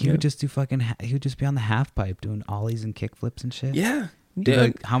 Like he would just do he would just be on the half pipe doing ollies and kick flips and shit. Yeah. Dude,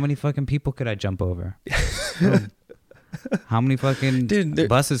 like, how many fucking people could I jump over? How many fucking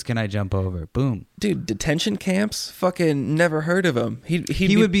buses can I jump over? Boom. Dude, detention camps? Fucking never heard of him.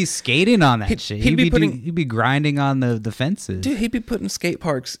 He would be skating on that shit. He'd be grinding on the fences. Dude, he'd be putting skate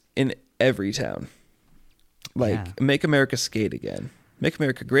parks in every town. Like, Yeah. make America skate again. Make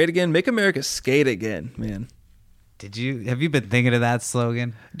America great again. Make America skate again, man. Have you been thinking of that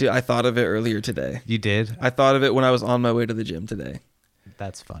slogan? Dude, I thought of it earlier today. You did? I thought of it when I was on my way to the gym today.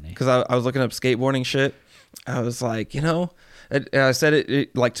 That's funny. Because I was looking up skateboarding shit. I was like, and I said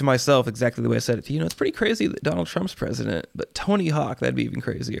it like to myself exactly the way I said it to you. It's pretty crazy that Donald Trump's president, but Tony Hawk, that'd be even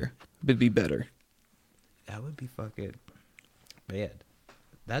crazier. It'd be better. That would be fucking bad.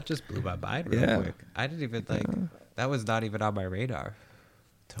 That just blew my mind real quick. I didn't even that was not even on my radar.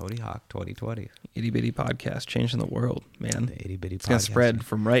 Tony Hawk 2020. Itty bitty podcast changing the world, man. The itty bitty podcast. It's gonna spread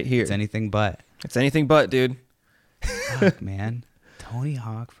from right here. It's anything but. It's anything but, dude. Fuck, man. Tony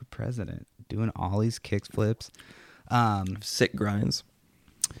Hawk for president, doing all these kicks flips. Sick grinds.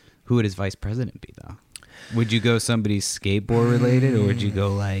 Who would his vice president be though? Would you go somebody skateboard related, or would you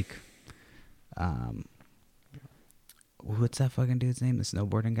go like, what's that fucking dude's name? The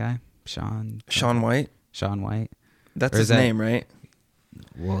snowboarding guy, Sean White. Sean White. That's Or his is that- name, right?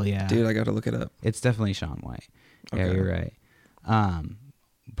 Well, yeah, Dude, I gotta look it up. it's definitely Sean White. Yeah, Okay. you're right.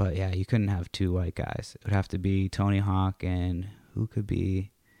 But yeah, you couldn't have two white guys. It would have to be Tony Hawk, and who could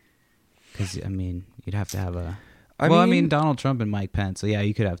be? Because I mean, you'd have to have a. I mean Donald Trump and Mike Pence. So yeah,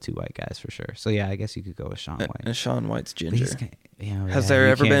 you could have two white guys for sure. So yeah, I guess you could go with Sean White. And Sean White's But ginger. Has there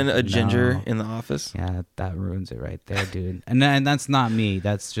ever been a ginger in the office? Yeah, that ruins it right there, dude. And that's not me.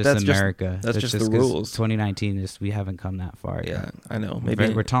 That's just That's just- America. that's just the 'cause rules. 2019, we haven't come that far Yeah, yet. I know. Maybe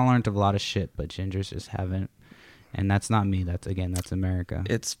Maybe we're tolerant of a lot of shit, but gingers just haven't. And that's not me. That's America.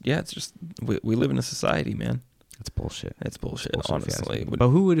 it's just we live in a society, man. It's bullshit. It's bullshit, Bullshit, if you ask honestly. me. But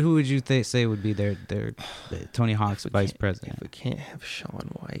who would you say would be their Tony Hawk's If we vice can't- president? If we can't have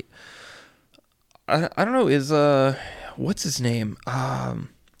Sean White, I don't know. Is what's his name?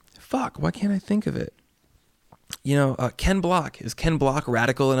 Fuck. Why can't I think of it? Ken Block. Is Ken Block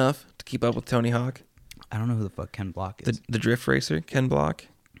radical enough to keep up with Tony Hawk? I don't know who the fuck Ken Block is. The drift racer, Ken Block.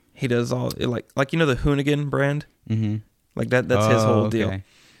 He does all like the Hoonigan brand. Mm-hmm. Like that's his whole deal.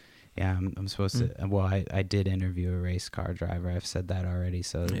 Yeah, I'm supposed to. Well, I did interview a race car driver. I've said that already,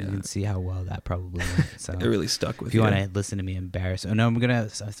 so you can see how well that probably went. So It really stuck with if you want to listen to me embarrass, no, I'm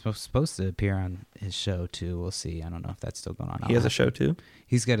supposed to appear on his show too. We'll see. I don't know if that's still going on. He has a show too.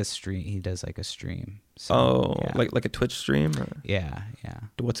 He's got a stream. He does like a stream. So, Oh, yeah. like a Twitch stream. Or yeah.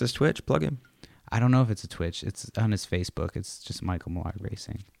 what's his Twitch? Plug him. I don't know if it's a Twitch. It's on his Facebook. It's just Michael Millard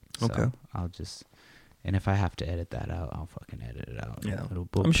Racing. So Okay. And if I have to edit that out, I'll fucking edit it out. Yeah. We'll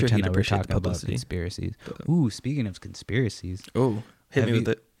I'm sure pretend he'd that we're appreciate the talking about publicity. conspiracies. But- Ooh, speaking of conspiracies. Oh, hit me with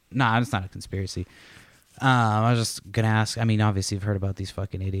it. Nah, it's not a conspiracy. I was just going to ask. I mean, obviously, you've heard about these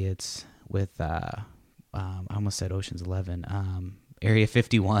fucking idiots with, I almost said Ocean's 11, Area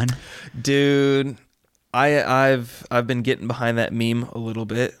 51. Dude, I've been getting behind that meme a little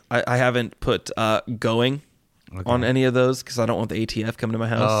bit. I haven't put going on any of those because I don't want the ATF coming to my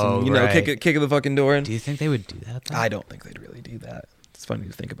house. Oh, and, right. kicking the fucking door in. Do you think they would do that, though? I don't think they'd really do that. It's funny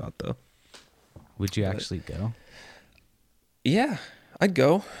to think about, though. Would you actually go? Yeah, I'd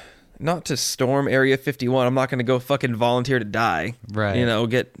go. Not to storm Area 51. I'm not going to go fucking volunteer to die. Right.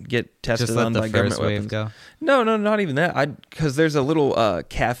 Get tested Just let on the by first government wave weapons. go? No, not even that. Because there's a little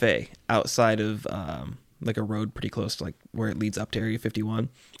cafe outside of like a road pretty close to like where it leads up to Area 51.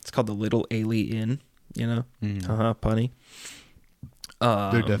 It's called the Little Ailey Inn. Punny.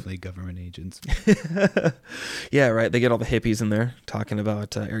 They're definitely government agents. Yeah, right. They get all the hippies in there talking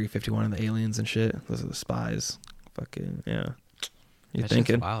about Area 51 and the aliens and shit. Those are the spies. Fucking yeah. You're That's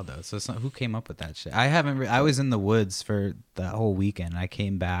thinking? just wild though. So who came up with that shit? I haven't. I was in the woods for the whole weekend. I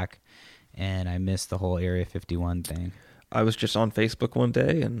came back, and I missed the whole Area 51 thing. I was just on Facebook one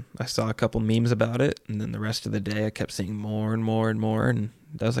day and I saw a couple memes about it, and then the rest of the day I kept seeing more and more and more, and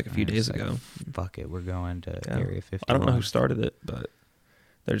that was like a few days ago. Fuck it, we're going to Yeah. Area 51. I don't know who started it, but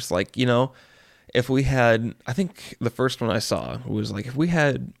they're just like, if we had, I think the first one I saw was like, if we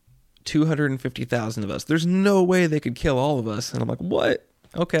had 250,000 of us, there's no way they could kill all of us. And I'm like, what?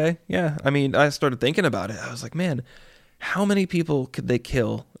 Okay, yeah. I mean, I started thinking about it. I was like, man, how many people could they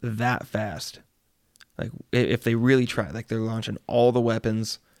kill that fast? Like, if they really tried, like they're launching all the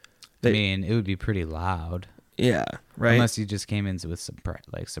weapons. I mean, it would be pretty loud. Yeah, right. Unless you just came in with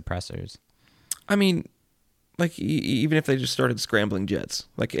suppressors. I mean, like even if they just started scrambling jets,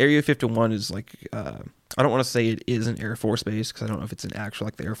 like Area 51 is like, I don't want to say it is an Air Force base because I don't know if it's an actual,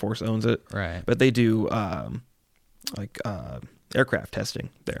 like the Air Force owns it. Right. But they do aircraft testing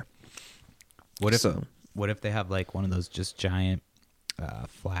there. What if they have like one of those just giant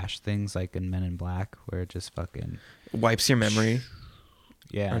flash things like in Men in Black where it just fucking Wipes your memory.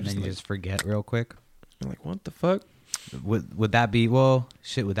 yeah, Or and just then you like- just forget real quick? You're like, what the fuck? Would that be would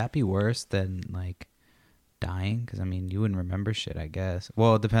that be worse than like dying? Because, I mean, you wouldn't remember shit, I guess.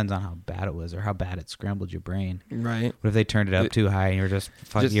 Well, it depends on how bad it was or how bad it scrambled your brain. Right. What if they turned it up too high and you're just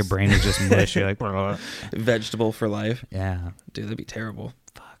your brain is just mush? You're like, vegetable for life. Yeah. Dude, that'd be terrible.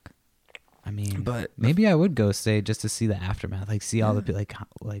 Fuck. I mean, but maybe I would go stay just to see the aftermath. Like, see all the people,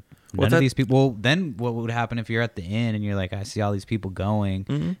 like none of these people. Well, then what would happen if you're at the inn and you're like, I see all these people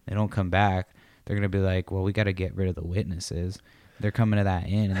going, they don't come back. They're going to be like, well, we got to get rid of the witnesses. They're coming to that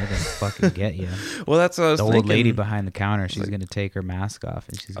inn and they're going to fucking get you. Well, that's what I was thinking. The old lady behind the counter, she's going to take her mask off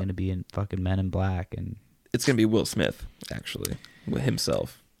and she's going to be in fucking Men in Black. And it's going to be Will Smith, actually, with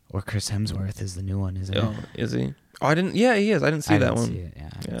himself. Or Chris Hemsworth is the new one, isn't it? Oh, is he? Oh, I didn't. Yeah, he is. I didn't see that one. See it. Yeah,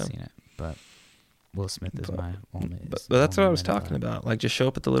 I haven't seen it. But Will Smith is my only. But that's what I was talking about. Like, just show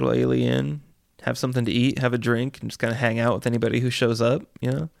up at the little alien, have something to eat, have a drink, and just kind of hang out with anybody who shows up.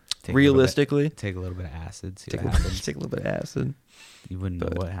 You know, realistically, take a little bit of acid. Take a little bit of acid. You wouldn't know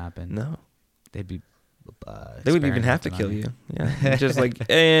what happened. No, they'd be. They wouldn't even have to kill you. Yeah, just like,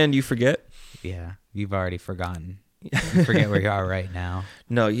 and you forget. Yeah, you've already forgotten. You forget where you are right now.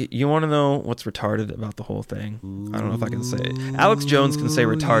 No, you want to know what's retarded about the whole thing? I don't know if I can say it. Alex Jones can say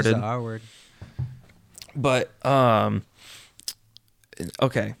retarded. Use the R word. But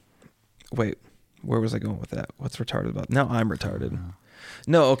okay, wait, where was I going with that? What's retarded about? Now I'm retarded.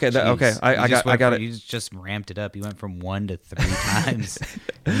 No, okay, I got it. You just ramped it up. You went from 1 to 3 times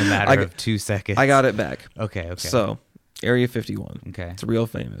in the matter of 2 seconds. I got it back. Okay. So, Area 51. Okay. It's real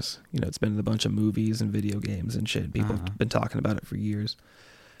famous. You know, it's been in a bunch of movies and video games and shit. People have been talking about it for years.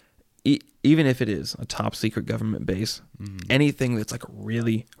 Even if it is a top secret government base, anything that's like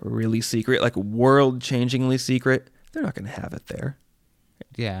really, really secret, like world-changingly secret, they're not going to have it there.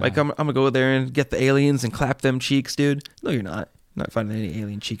 Yeah. Like, I'm going to go there and get the aliens and clap them cheeks, dude. No, you're not. Not finding any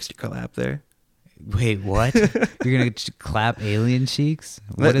alien cheeks to clap there. Wait, what? You're going to clap alien cheeks?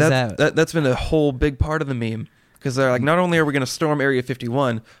 What is that? That's been a whole big part of the meme. Because they're like, not only are we going to storm Area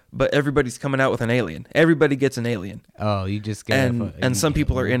 51, but everybody's coming out with an alien. Everybody gets an alien. Oh, you just get and some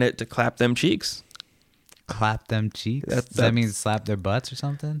people are in it to clap them cheeks. Clap them cheeks? Does that mean slap their butts or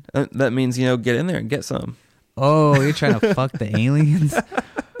something? That means, you know, get in there and get some. Oh, you're trying to fuck the aliens?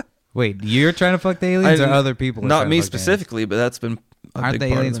 Wait, you're trying to fuck the aliens or other people? Not me specifically, but that's been Aren't the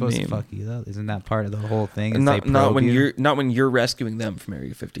aliens supposed to fuck you though? Isn't that part of the whole thing? Not when you're rescuing them from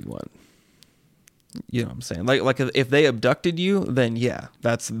Area 51. You know what I'm saying? Like if they abducted you, then yeah,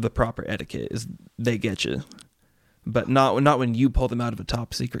 that's the proper etiquette. Is they get you, but not when you pull them out of a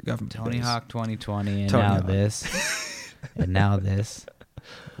top secret government. Tony base. Hawk 2020, and now this, and now this.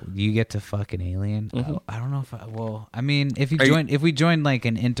 You get to fuck an alien. Mm-hmm. I don't know if I mean, if we joined like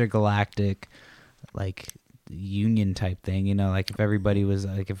an intergalactic, like union type thing, you know, like if everybody was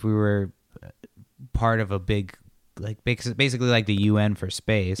like, if we were part of a big, like basically like the UN for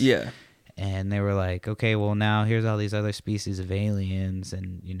space. Yeah. And they were like, okay, well now here's all these other species of aliens,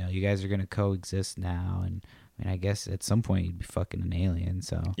 and you know, you guys are gonna coexist now, and I mean, I guess at some point you'd be fucking an alien,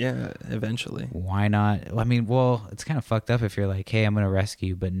 so yeah, eventually. Why not? I mean, well, it's kind of fucked up if you're like, hey, I'm gonna rescue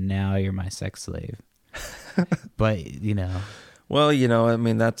you, but now you're my sex slave. But you know, well, you know, I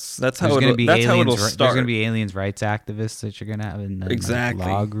mean, that's how how it'll start. There's gonna be aliens rights activists that you're gonna have in exactly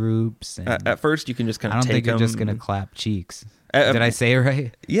like, law groups. And at first, you can just kind of. I don't think you're just gonna clap cheeks. Did I say it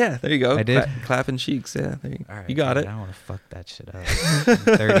right? Yeah, there you go. I did. Clapping cheeks. Yeah, there you, all right, you got it. I don't want to fuck that shit up.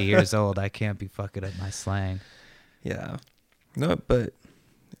 I'm 30 years old. I can't be fucking up my slang. Yeah. No, but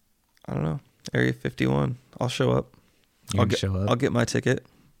I don't know. Area 51. I'll show up. I'll show up. I'll get my ticket.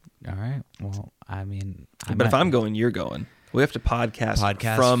 All right. Well, I mean, if I'm going, you're going. We have to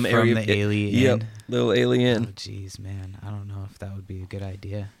podcast from Area the alien. Yep, little alien. Oh, jeez, man. I don't know if that would be a good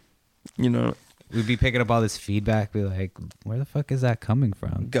idea. You know, we'd be picking up all this feedback, be like, where the fuck is that coming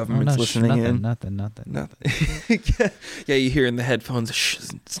from? Government's listening in. Nothing. Yeah, you hear in the headphones, shh,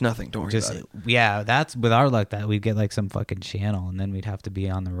 it's nothing, don't worry about it. Yeah, that's, with our luck, that we'd get like some fucking channel, and then we'd have to be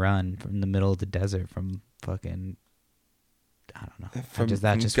on the run from the middle of the desert from fucking, I don't know.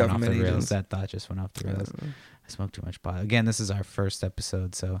 That just went off the rails. That thought just went off the rails. I smoked too much pot. Again, this is our first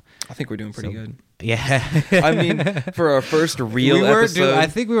episode, so I think we're doing pretty good. Yeah. I mean, for our first real episode. I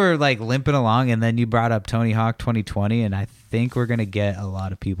think we were like limping along, and then you brought up Tony Hawk 2020, and I think we're going to get a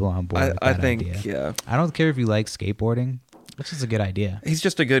lot of people on board with that I think, idea. Yeah. I don't care if you like skateboarding, which is a good idea. He's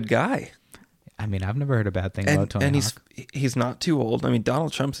just a good guy. I mean, I've never heard a bad thing about Tony Hawk. And he's not too old. I mean,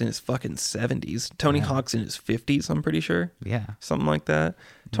 Donald Trump's in his fucking 70s. Tony Hawk's in his 50s, I'm pretty sure. Yeah. Something like that.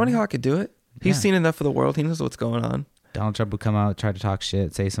 Tony Hawk could do it. He's seen enough of the world. He knows what's going on. Donald Trump would come out, try to talk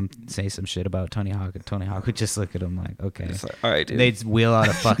shit, say some shit about Tony Hawk, and Tony Hawk would just look at him like, okay. Like, all right, dude. They'd wheel out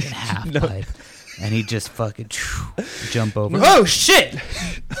a fucking half pipe, and he'd just fucking jump over. Oh, shit!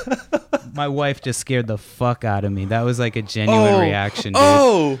 My wife just scared the fuck out of me. That was like a genuine reaction, dude.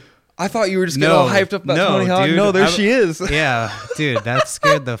 Oh, I thought you were just getting all hyped up about Tony Hawk. Dude, No, there she is. Yeah, dude, that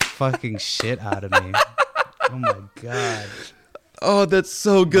scared the fucking shit out of me. Oh my god. Oh, that's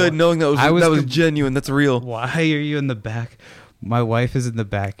so good. Knowing that was genuine. That's real. Why are you in the back? My wife is in the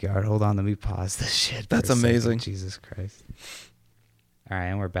backyard. Hold on, let me pause this shit. That's amazing. Jesus Christ. All right,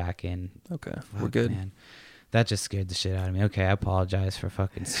 and we're back in. Okay, we're good. Man. That just scared the shit out of me. Okay, I apologize for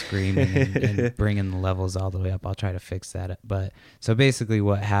fucking screaming and bringing the levels all the way up. I'll try to fix that. But so basically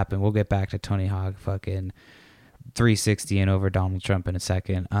what happened, we'll get back to Tony Hawk fucking 360 and over Donald Trump in a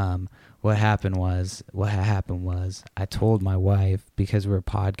second. What happened was I told my wife, because we were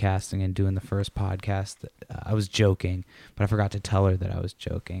podcasting and doing the first podcast, I was joking, but I forgot to tell her that I was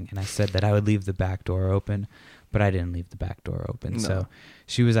joking. And I said that I would leave the back door open, but I didn't leave the back door open. No. So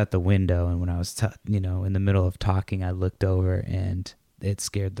she was at the window, and when I was, in the middle of talking, I looked over, and it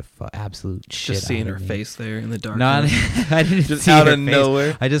scared the absolute shit just seeing out of her me. face there in the dark. No, I didn't just see out her of face.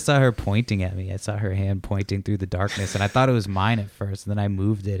 nowhere. I just saw her pointing at me. I saw her hand pointing through the darkness, and I thought it was mine at first. And then I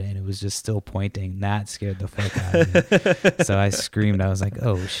moved it, and it was just still pointing. That scared the fuck out of me. So I screamed. I was like,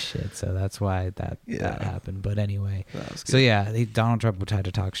 "Oh shit!" So that's why that happened. But anyway, so yeah, Donald Trump tried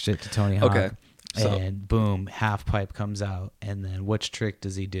to talk shit to Tony Hawk. Okay. And boom, half pipe comes out, and then which trick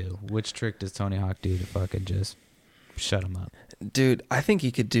does he do? Which trick does Tony Hawk do to fucking just shut him up? Dude, I think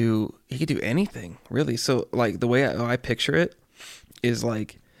he could do anything, really. So like the way I picture it is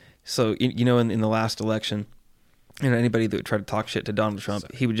like, so in the last election, anybody that would try to talk shit to Donald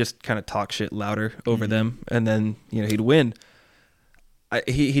Trump, he would just kind of talk shit louder over them, and then he'd win.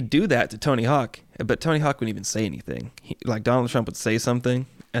 He'd do that to Tony Hawk, but Tony Hawk wouldn't even say anything. Like Donald Trump would say something,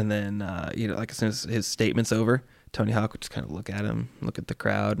 and then like as soon as his statement's over, Tony Hawk would just kind of look at him, look at the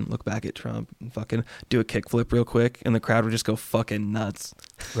crowd, and look back at Trump, and fucking do a kickflip real quick, and the crowd would just go fucking nuts.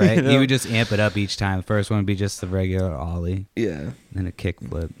 Right? He would just amp it up each time. The first one would be just the regular ollie. Yeah. Then a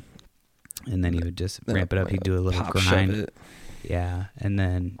kickflip. And then he would just ramp it up. He'd do a little pop grind. shove it. Yeah. And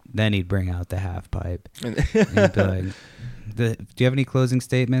then he'd bring out the half pipe. And he'd be like, do you have any closing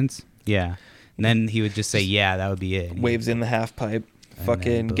statements? Yeah. And then he would just say, yeah, that would be it. Waves in the half pipe.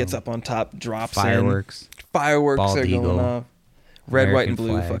 Fucking gets up on top, drops fireworks. Fireworks Bald are eagle, going off. Red, American white, and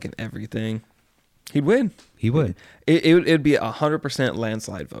blue, flag. fucking everything. He'd win. He would. It'd be 100%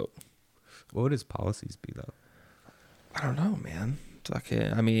 landslide vote. What would his policies be, though? I don't know, man.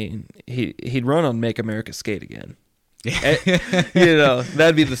 I mean, he'd run on "Make America Skate Again."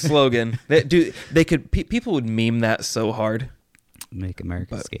 That'd be the slogan. People would meme that so hard. Make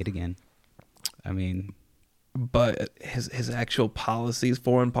America skate again. I mean, but his actual policies,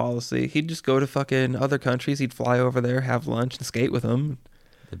 foreign policy, he'd just go to fucking other countries. He'd fly over there, have lunch, and skate with them,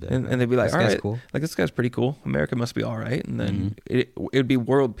 and they'd be like, "All right, cool. Like this guy's pretty cool. America must be all right." And then it'd be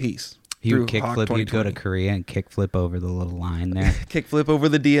world peace. He would kickflip. He'd go to Korea and kickflip over the little line there. Kickflip over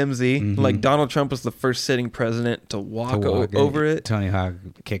the DMZ. Mm-hmm. Like Donald Trump was the first sitting president to walk over it. Tony Hawk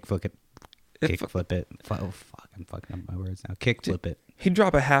kickflip it. Kickflip it. Oh fuck! I'm fucking up my words now. Kickflip it. He'd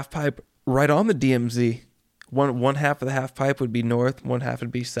drop a half pipe right on the DMZ. One half of the half pipe would be north, one half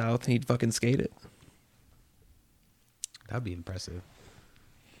would be south, and he'd fucking skate it. That'd be impressive.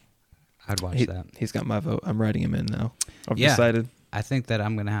 I'd watch that. He's got my vote. I'm writing him in now. I've decided. I think that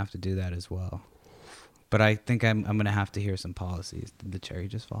I'm gonna have to do that as well. But I think I'm gonna have to hear some policies. Did the cherry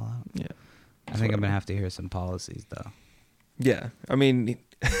just fall out? Yeah. I think I'm gonna have to hear some policies though. Yeah, I mean,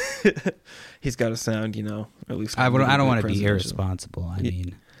 he's got to sound, at least. I don't want to be irresponsible. I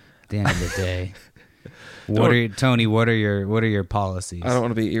mean, at the end of the day, what are your policies? I don't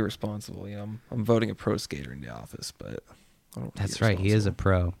want to be irresponsible. I'm voting a pro skater in the office, but that's right. He is a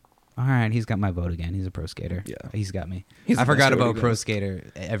pro. All right, he's got my vote again. He's a pro skater. Yeah, he's got me. I forgot about pro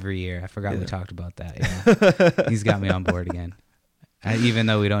skater every year. I forgot we talked about that. Yeah, he's got me on board again. Even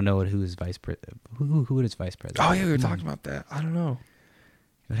though we don't know who is vice president. Who is vice president? Oh yeah, we were talking about that. I don't know.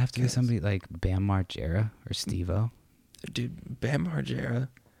 It would have to be somebody like Bam Margera or Steve-O. Dude, Bam Margera.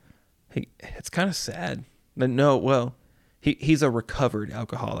 It's kind of sad. But no, well, he's a recovered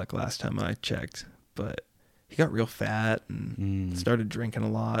alcoholic. Last time I checked, but he got real fat and started drinking a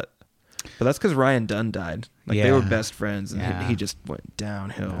lot. But that's because Ryan Dunn died. They were best friends, and he just went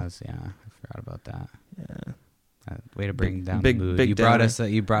downhill. I forgot about that. Yeah. Way to bring down the mood. You brought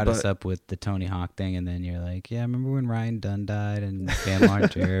us up with the Tony Hawk thing, and then you're like, yeah, remember when Ryan Dunn died and Bam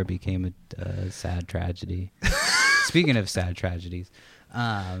Margera became a sad tragedy. Speaking of sad tragedies,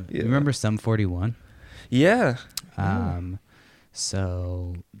 remember Sum 41? Yeah.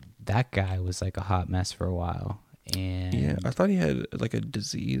 So that guy was like a hot mess for a while, and I thought he had like a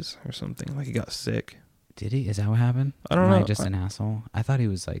disease or something. Like he got sick. Did he? Is that what happened? I don't Am know. I just an asshole? I thought he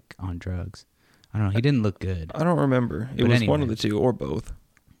was like on drugs. I don't know. He didn't look good. I don't remember. It But was anyway. one of the two or both.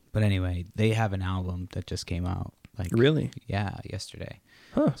 But anyway, they have an album that just came out. Like Really? Yeah, yesterday.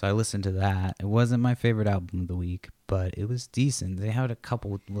 Huh. So I listened to that. It wasn't my favorite album of the week, but it was decent. They had a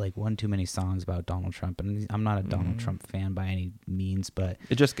couple, like one too many songs about Donald Trump, and I'm not a Donald Trump fan by any means, but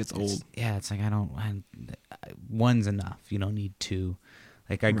It just gets old. yeah, it's like one's enough. You don't need two.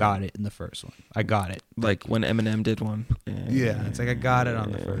 Like I got it in the first one. I got it. Like when Eminem did one. Yeah, it's like I got it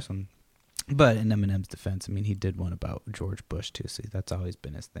on the first one. But in Eminem's defense, I mean, he did one about George Bush too, so that's always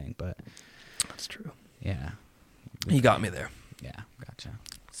been his thing. But That's true. yeah, He got me there. yeah, gotcha.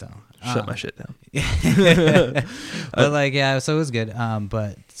 So Shut my shit down. but like yeah, so it was good.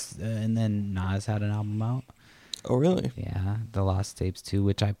 But and then Nas had an album out. Oh, really? Yeah, the Lost Tapes too,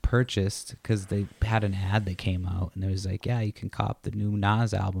 which I purchased because they had an ad that came out, and it was like, yeah, you can cop the new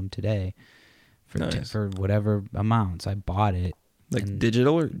Nas album today for Nice. for whatever amount. So I bought it. Like and-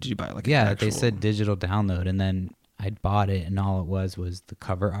 digital, or did you buy like? Yeah, an they actual... said digital download, and then I bought it, and all it was the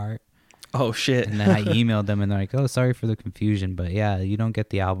cover art. Oh shit! And then I emailed them, and they're like, "Oh, sorry for the confusion, but yeah, you don't get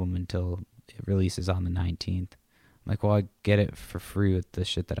the album until it releases on the 19th." I'm like, "Well, I get it for free with the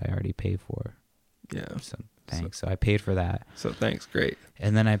shit that I already paid for." Yeah. So thanks. So I paid for that, So thanks, great.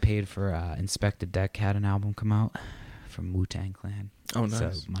 and then I paid for Inspector Deck had an album come out from Wu-Tang Clan. Oh, nice.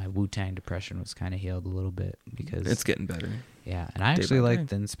 So my Wu-Tang depression was kind of healed a little bit because It's getting better. yeah, and I day actually by liked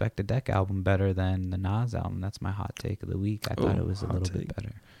the Inspector Deck album better than the Nas album. That's my hot take of the week. I thought Oh, it was a hot little bit take.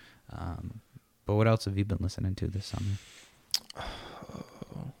 better. But what else have you been listening to this summer?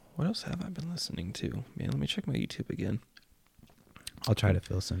 What else have I been listening to? Man, let me check my YouTube again. I'll try to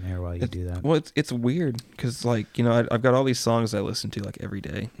fill some air while you do that. Well, it's weird because like I've got all these songs I listen to like every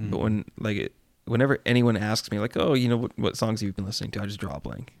day, but whenever anyone asks me like, oh, what songs have you been listening to, I just draw a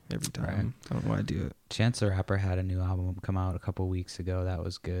blank every time. Right. I don't know why I do it. Chance the Rapper had a new album come out a couple weeks ago. That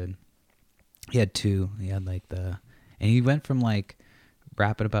was good. He had two. He had like and he went from like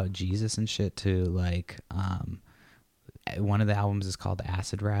rapping about Jesus and shit to like one of the albums is called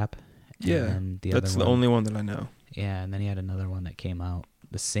Acid Rap. Yeah, and that's the only one that I know. Yeah, and then he had another one that came out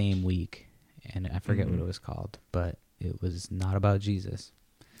the same week, and I forget what it was called, but it was not about Jesus.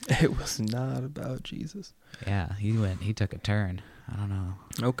 It was not about Jesus. Yeah, he took a turn. I don't know.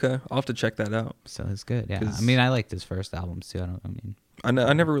 Okay, I'll have to check that out. So it's good. Yeah, 'Cause- I mean, I liked his first albums too. I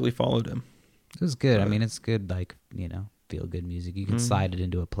never really followed him. It was good. I Right. mean, it's good, like, feel good music. You can slide it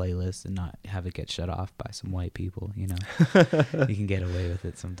into a playlist and not have it get shut off by some white people, You can get away with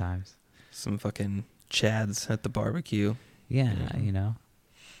it sometimes. Some fucking chads at the barbecue. Yeah,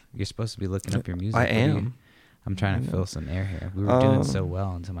 You're supposed to be looking up your music. I What are you- am. I'm trying to fill some air here. We were doing so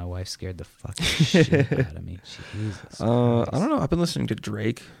well until my wife scared the fucking shit out of me. Jesus I Christ. don't know. I've been listening to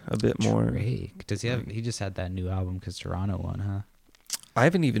Drake a bit more. Drake. Does he have? He just had that new album because Toronto won, huh? I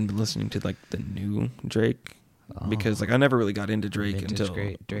haven't even been listening to like the new Drake because like I never really got into Drake Vintage until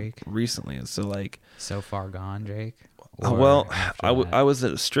great Drake. recently. And so like, So Far Gone, Drake. well, after I that? was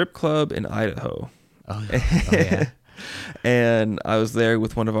at a strip club in Idaho, Oh yeah. and I was there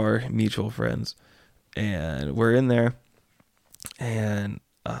with one of our mutual friends, and we're in there, and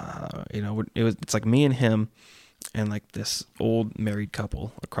it's like me and him, and like this old married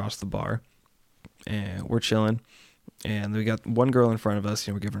couple across the bar, and we're chilling. And we got one girl in front of us,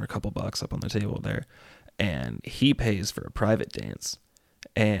 we're giving her a couple bucks up on the table there. And he pays for a private dance.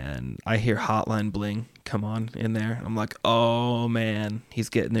 And I hear Hotline Bling come on in there. I'm like, oh, man, he's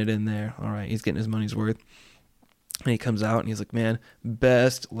getting it in there. All right, he's getting his money's worth. And he comes out and he's like, man,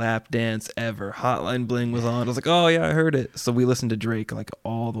 best lap dance ever. Hotline Bling was on. I was like, oh, yeah, I heard it. So we listened to Drake like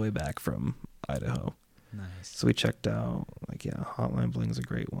all the way back from Idaho. Nice. So we checked out, like, yeah, Hotline Bling's a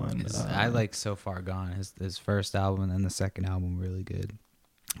great one. I like So Far Gone. His first album and then the second album really good.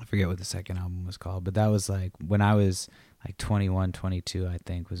 I forget what the second album was called, but that was like when I was like 21, 22, I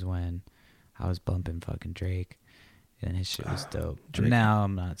think was when I was bumping fucking Drake, and his shit was dope. Drake. Now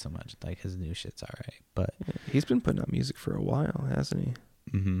I'm not so much. Like his new shit's all right, but he's been putting out music for a while, hasn't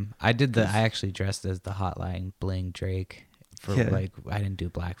he? I actually dressed as the Hotline Bling Drake. Like I didn't do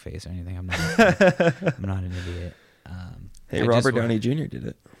blackface or anything. I'm not an idiot. Hey, Robert Downey Jr. did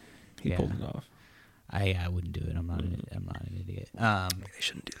it. He Yeah. pulled it off. I wouldn't do it. I'm not an idiot. They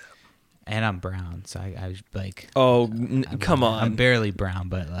shouldn't do that. And I'm brown, so I was like, Come on. I'm barely brown,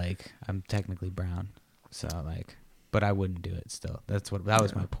 but like I'm technically brown. So like, but I wouldn't do it still. That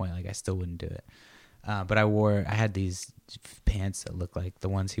was my point. Like I still wouldn't do it. But I had these pants that look like the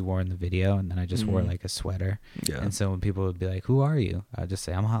ones he wore in the video, and then I just wore like a sweater. Yeah. And so when people would be like, "Who are you?" I'd just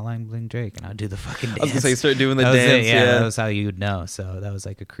say, "I'm Hotline Bling Drake," and I'd do the fucking dance. I was gonna say, start doing the That was dance. it, yeah, that was how you would know. So that was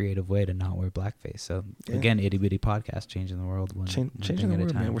like a creative way to not wear blackface. So again, itty bitty podcast, changing the world one changing thing the at a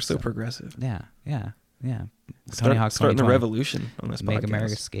world, time. man. We're so progressive. Yeah. Starting the 2020. revolution on this Make podcast.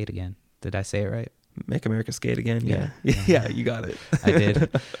 America skate again. Did I say it right? Make America skate again. Yeah. Yeah, you got it. I did.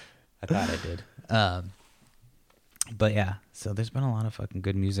 I thought I did. But yeah, so there's been a lot of fucking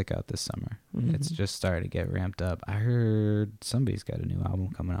good music out this summer. Mhm. It's just started to get ramped up. I heard somebody's got a new album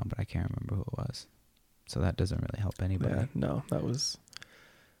coming out, but I can't remember who it was. So that doesn't really help anybody. Yeah, no, that was.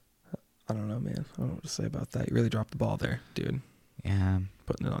 I don't know, man. I don't know what to say about that. You really dropped the ball there, dude. Yeah,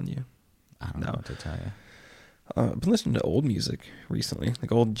 Putting it on you. I don't know what to tell you. I've been listening to old music recently,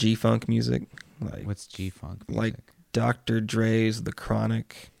 like old G-funk music, like What's G-Funk music? like Dr. Dre's The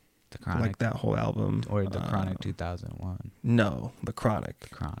Chronic, The Chronic, like that whole album. or The Chronic 2001. No, The Chronic, The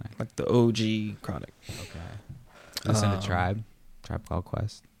Chronic. like the OG Chronic. Okay. Listen to Tribe Called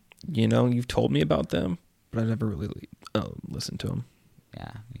Quest. You know, you've told me about them, but I never really listened to them.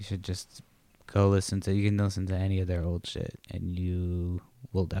 Yeah, you should just go listen to. You can listen to any of their old shit, and you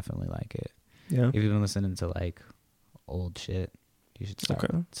will definitely like it. Yeah. If you've been listening to like old shit, you should start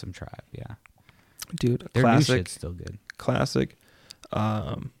Okay. with some Tribe. Yeah, Dude, their classic. new shit's still good. Classic.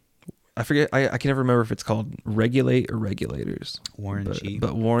 I forget. I can never remember if it's called Regulate or Regulators. Warren G.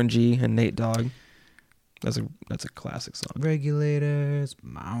 But Warren G and Nate Dogg. That's a classic song. Regulators,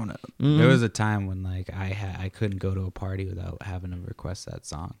 mount up. There was a time when like I couldn't go to a party without having to request that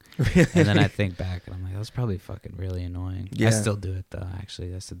song, and then I think back and I'm like, that was probably fucking really annoying. Yeah. I still do it though.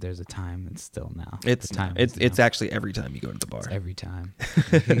 Actually, I said there's a time. It's still now. It's the time. it's actually every time you go to the bar. It's every time.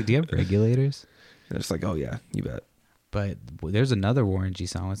 Hey, do you have Regulators? And it's like, oh yeah, you bet. But there's another Warren G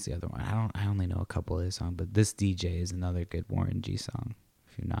song. What's the other one? I only know a couple of his songs, but This DJ is another good Warren G song.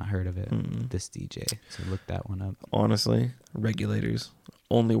 If you've not heard of it, This DJ. So look that one up. Honestly, Regulators,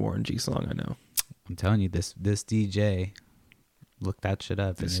 only Warren G song I know. I'm telling you, this DJ. Look that shit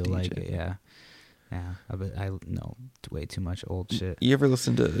up This and you'll DJ. like it. Yeah. Yeah. I know way too much old shit. You ever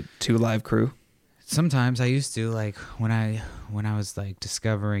listen to Two Live Crew? Sometimes I used to, like when I was like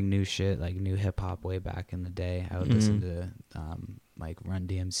discovering new shit, like new hip hop way back in the day, I would listen to like Run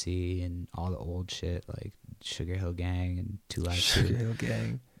DMC and all the old shit like Sugar Hill Gang and Two Live Crew. Sugar Hill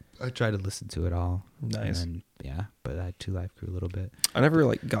Gang. I try to listen to it all. Nice. And then, yeah, but I had Two Live Crew a little bit. I never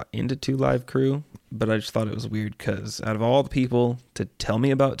like got into Two Live Crew, but I just thought it was weird because out of all the people to tell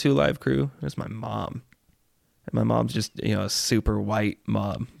me about Two Live Crew, it was my mom. And my mom's just, a super white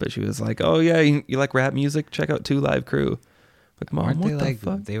mom, but she was like, "Oh yeah, you like rap music? Check out Two Live Crew." Like, Mom, Aren't what they the like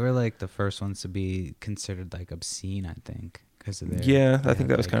fuck? they were like the first ones to be considered like obscene, I think, because of their I think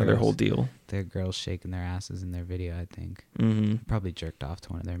that was kind of their whole deal. Their girls shaking their asses in their video, I think. Mm-hmm. Probably jerked off to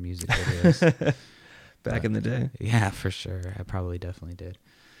one of their music videos. Back in the day. Yeah, for sure. I probably definitely did.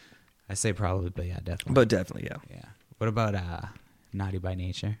 I say probably, but yeah, definitely. But definitely, yeah. Yeah. What about Naughty by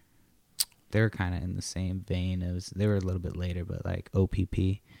Nature? They were kind of in the same vein. They were a little bit later, but like OPP.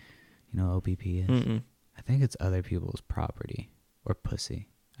 You know what OPP is? Mm-mm. I think it's other people's property or pussy.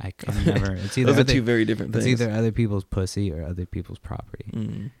 I can never. It's either Those are two very different things. It's either other people's pussy or other people's property.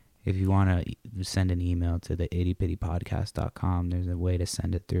 Mm. If you want to send an email to the ittybittypodcast.com, there's a way to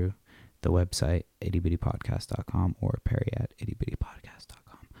send it through the website, ittybittypodcast.com, or Perry at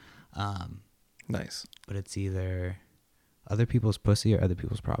ittybittypodcast.com. Nice. But it's either other people's pussy or other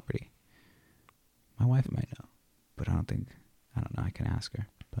people's property. My wife might know, but I don't know. I can ask her.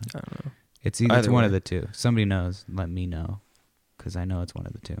 But I don't know. it's Either one way. of the two. Somebody knows, let me know, because I know it's one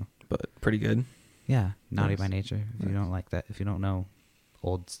of the two. But pretty good. Yeah, Naughty Nice. by Nature. If you Nice. don't like that, if you don't know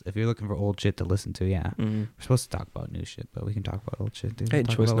if you're looking for old shit to listen to, yeah. Mm. We're supposed to talk about new shit, but we can talk about old shit, dude. Hey, We'll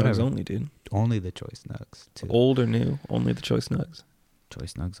talk choice about nugs whatever. only, dude. Only the choice nugs, too. Old or new, only the choice nugs.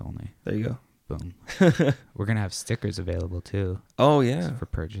 Choice nugs only. There you go. Boom. We're gonna have stickers available too. Oh yeah, So for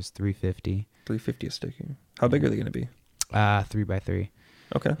purchase, $350. $350 a sticker. How big are they gonna be? 3x3,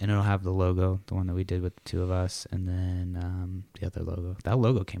 Okay. and it'll have the logo, the one that we did with the two of us, and then the other logo. That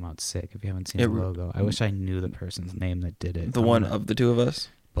logo came out sick. If you haven't seen It the re- logo, I wish I knew the person's name that did it. The one of the two of us.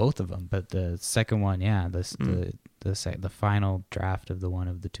 both of them, but the second one, yeah, Mm. the final draft of the one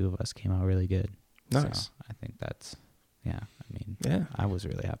of the two of us came out really good. Nice. So I think that's, yeah. I mean, Yeah. I was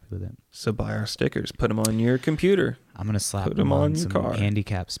really happy with it. So buy our stickers. Put them on your computer. I'm gonna slap Put them 'em on on your some car.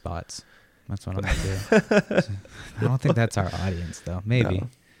 handicap spots. That's what I'm gonna do. I don't think that's our audience though. Maybe No.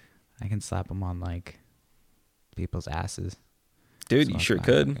 I can slap them on like people's asses. Dude, So you if sure I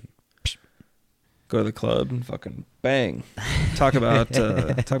could. fucking- Go to the club and fucking bang. Talk about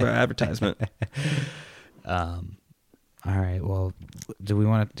advertisement. All right. Well, do we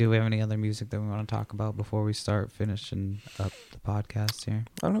have any other music that we want to talk about before we start finishing up the podcast here?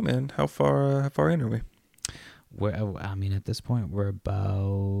 I don't know, man. How far in are we? I mean, at this point, we're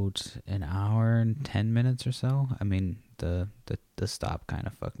about an hour and 10 minutes or so. I mean, the stop kind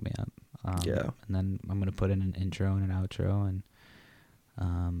of fucked me up. Yeah. And then I'm gonna put in an intro and an outro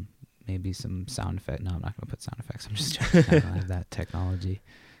and maybe some sound effect. No, I'm not gonna put sound effects. I'm just joking. I don't have that technology.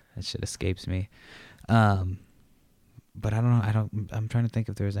 That shit escapes me. But I don't know. I'm trying to think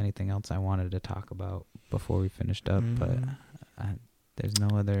if there's anything else I wanted to talk about before we finished up. But there's no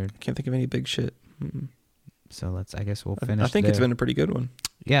other. Can't think of any big shit. Mm-mm. So I guess we'll finish. I think there. It's been a pretty good one.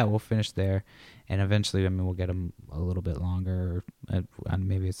 Yeah, we'll finish there, and eventually, I mean, we'll get them a little bit longer. And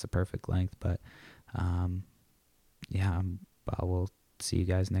maybe it's the perfect length, but yeah, I will see you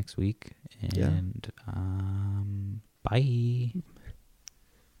guys next week, and bye.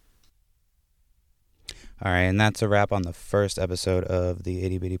 All right, and that's a wrap on the first episode of the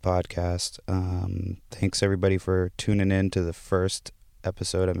Itty Bitty Podcast. Thanks everybody for tuning in to the first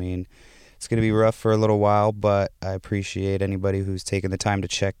episode. I mean, it's going to be rough for a little while, but I appreciate anybody who's taken the time to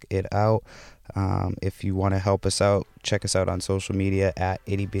check it out. If you want to help us out, check us out on social media at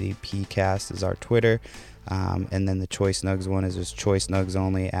Itty Bitty PCast is our Twitter. And then the Choice Nugs one is just Choice Nugs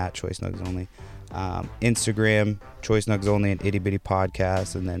Only at Choice Nugs Only. Instagram, Choice Nugs Only and Itty Bitty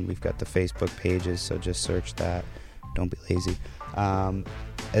Podcast. And then we've got the Facebook pages, so just search that. Don't be lazy.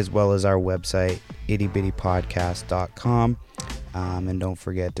 As well as our website, ittybittypodcast.com. And don't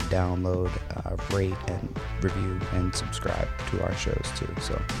forget to download, rate, and review, and subscribe to our shows too.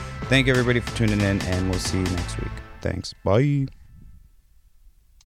 So thank everybody for tuning in, and we'll see you next week. Thanks. Bye.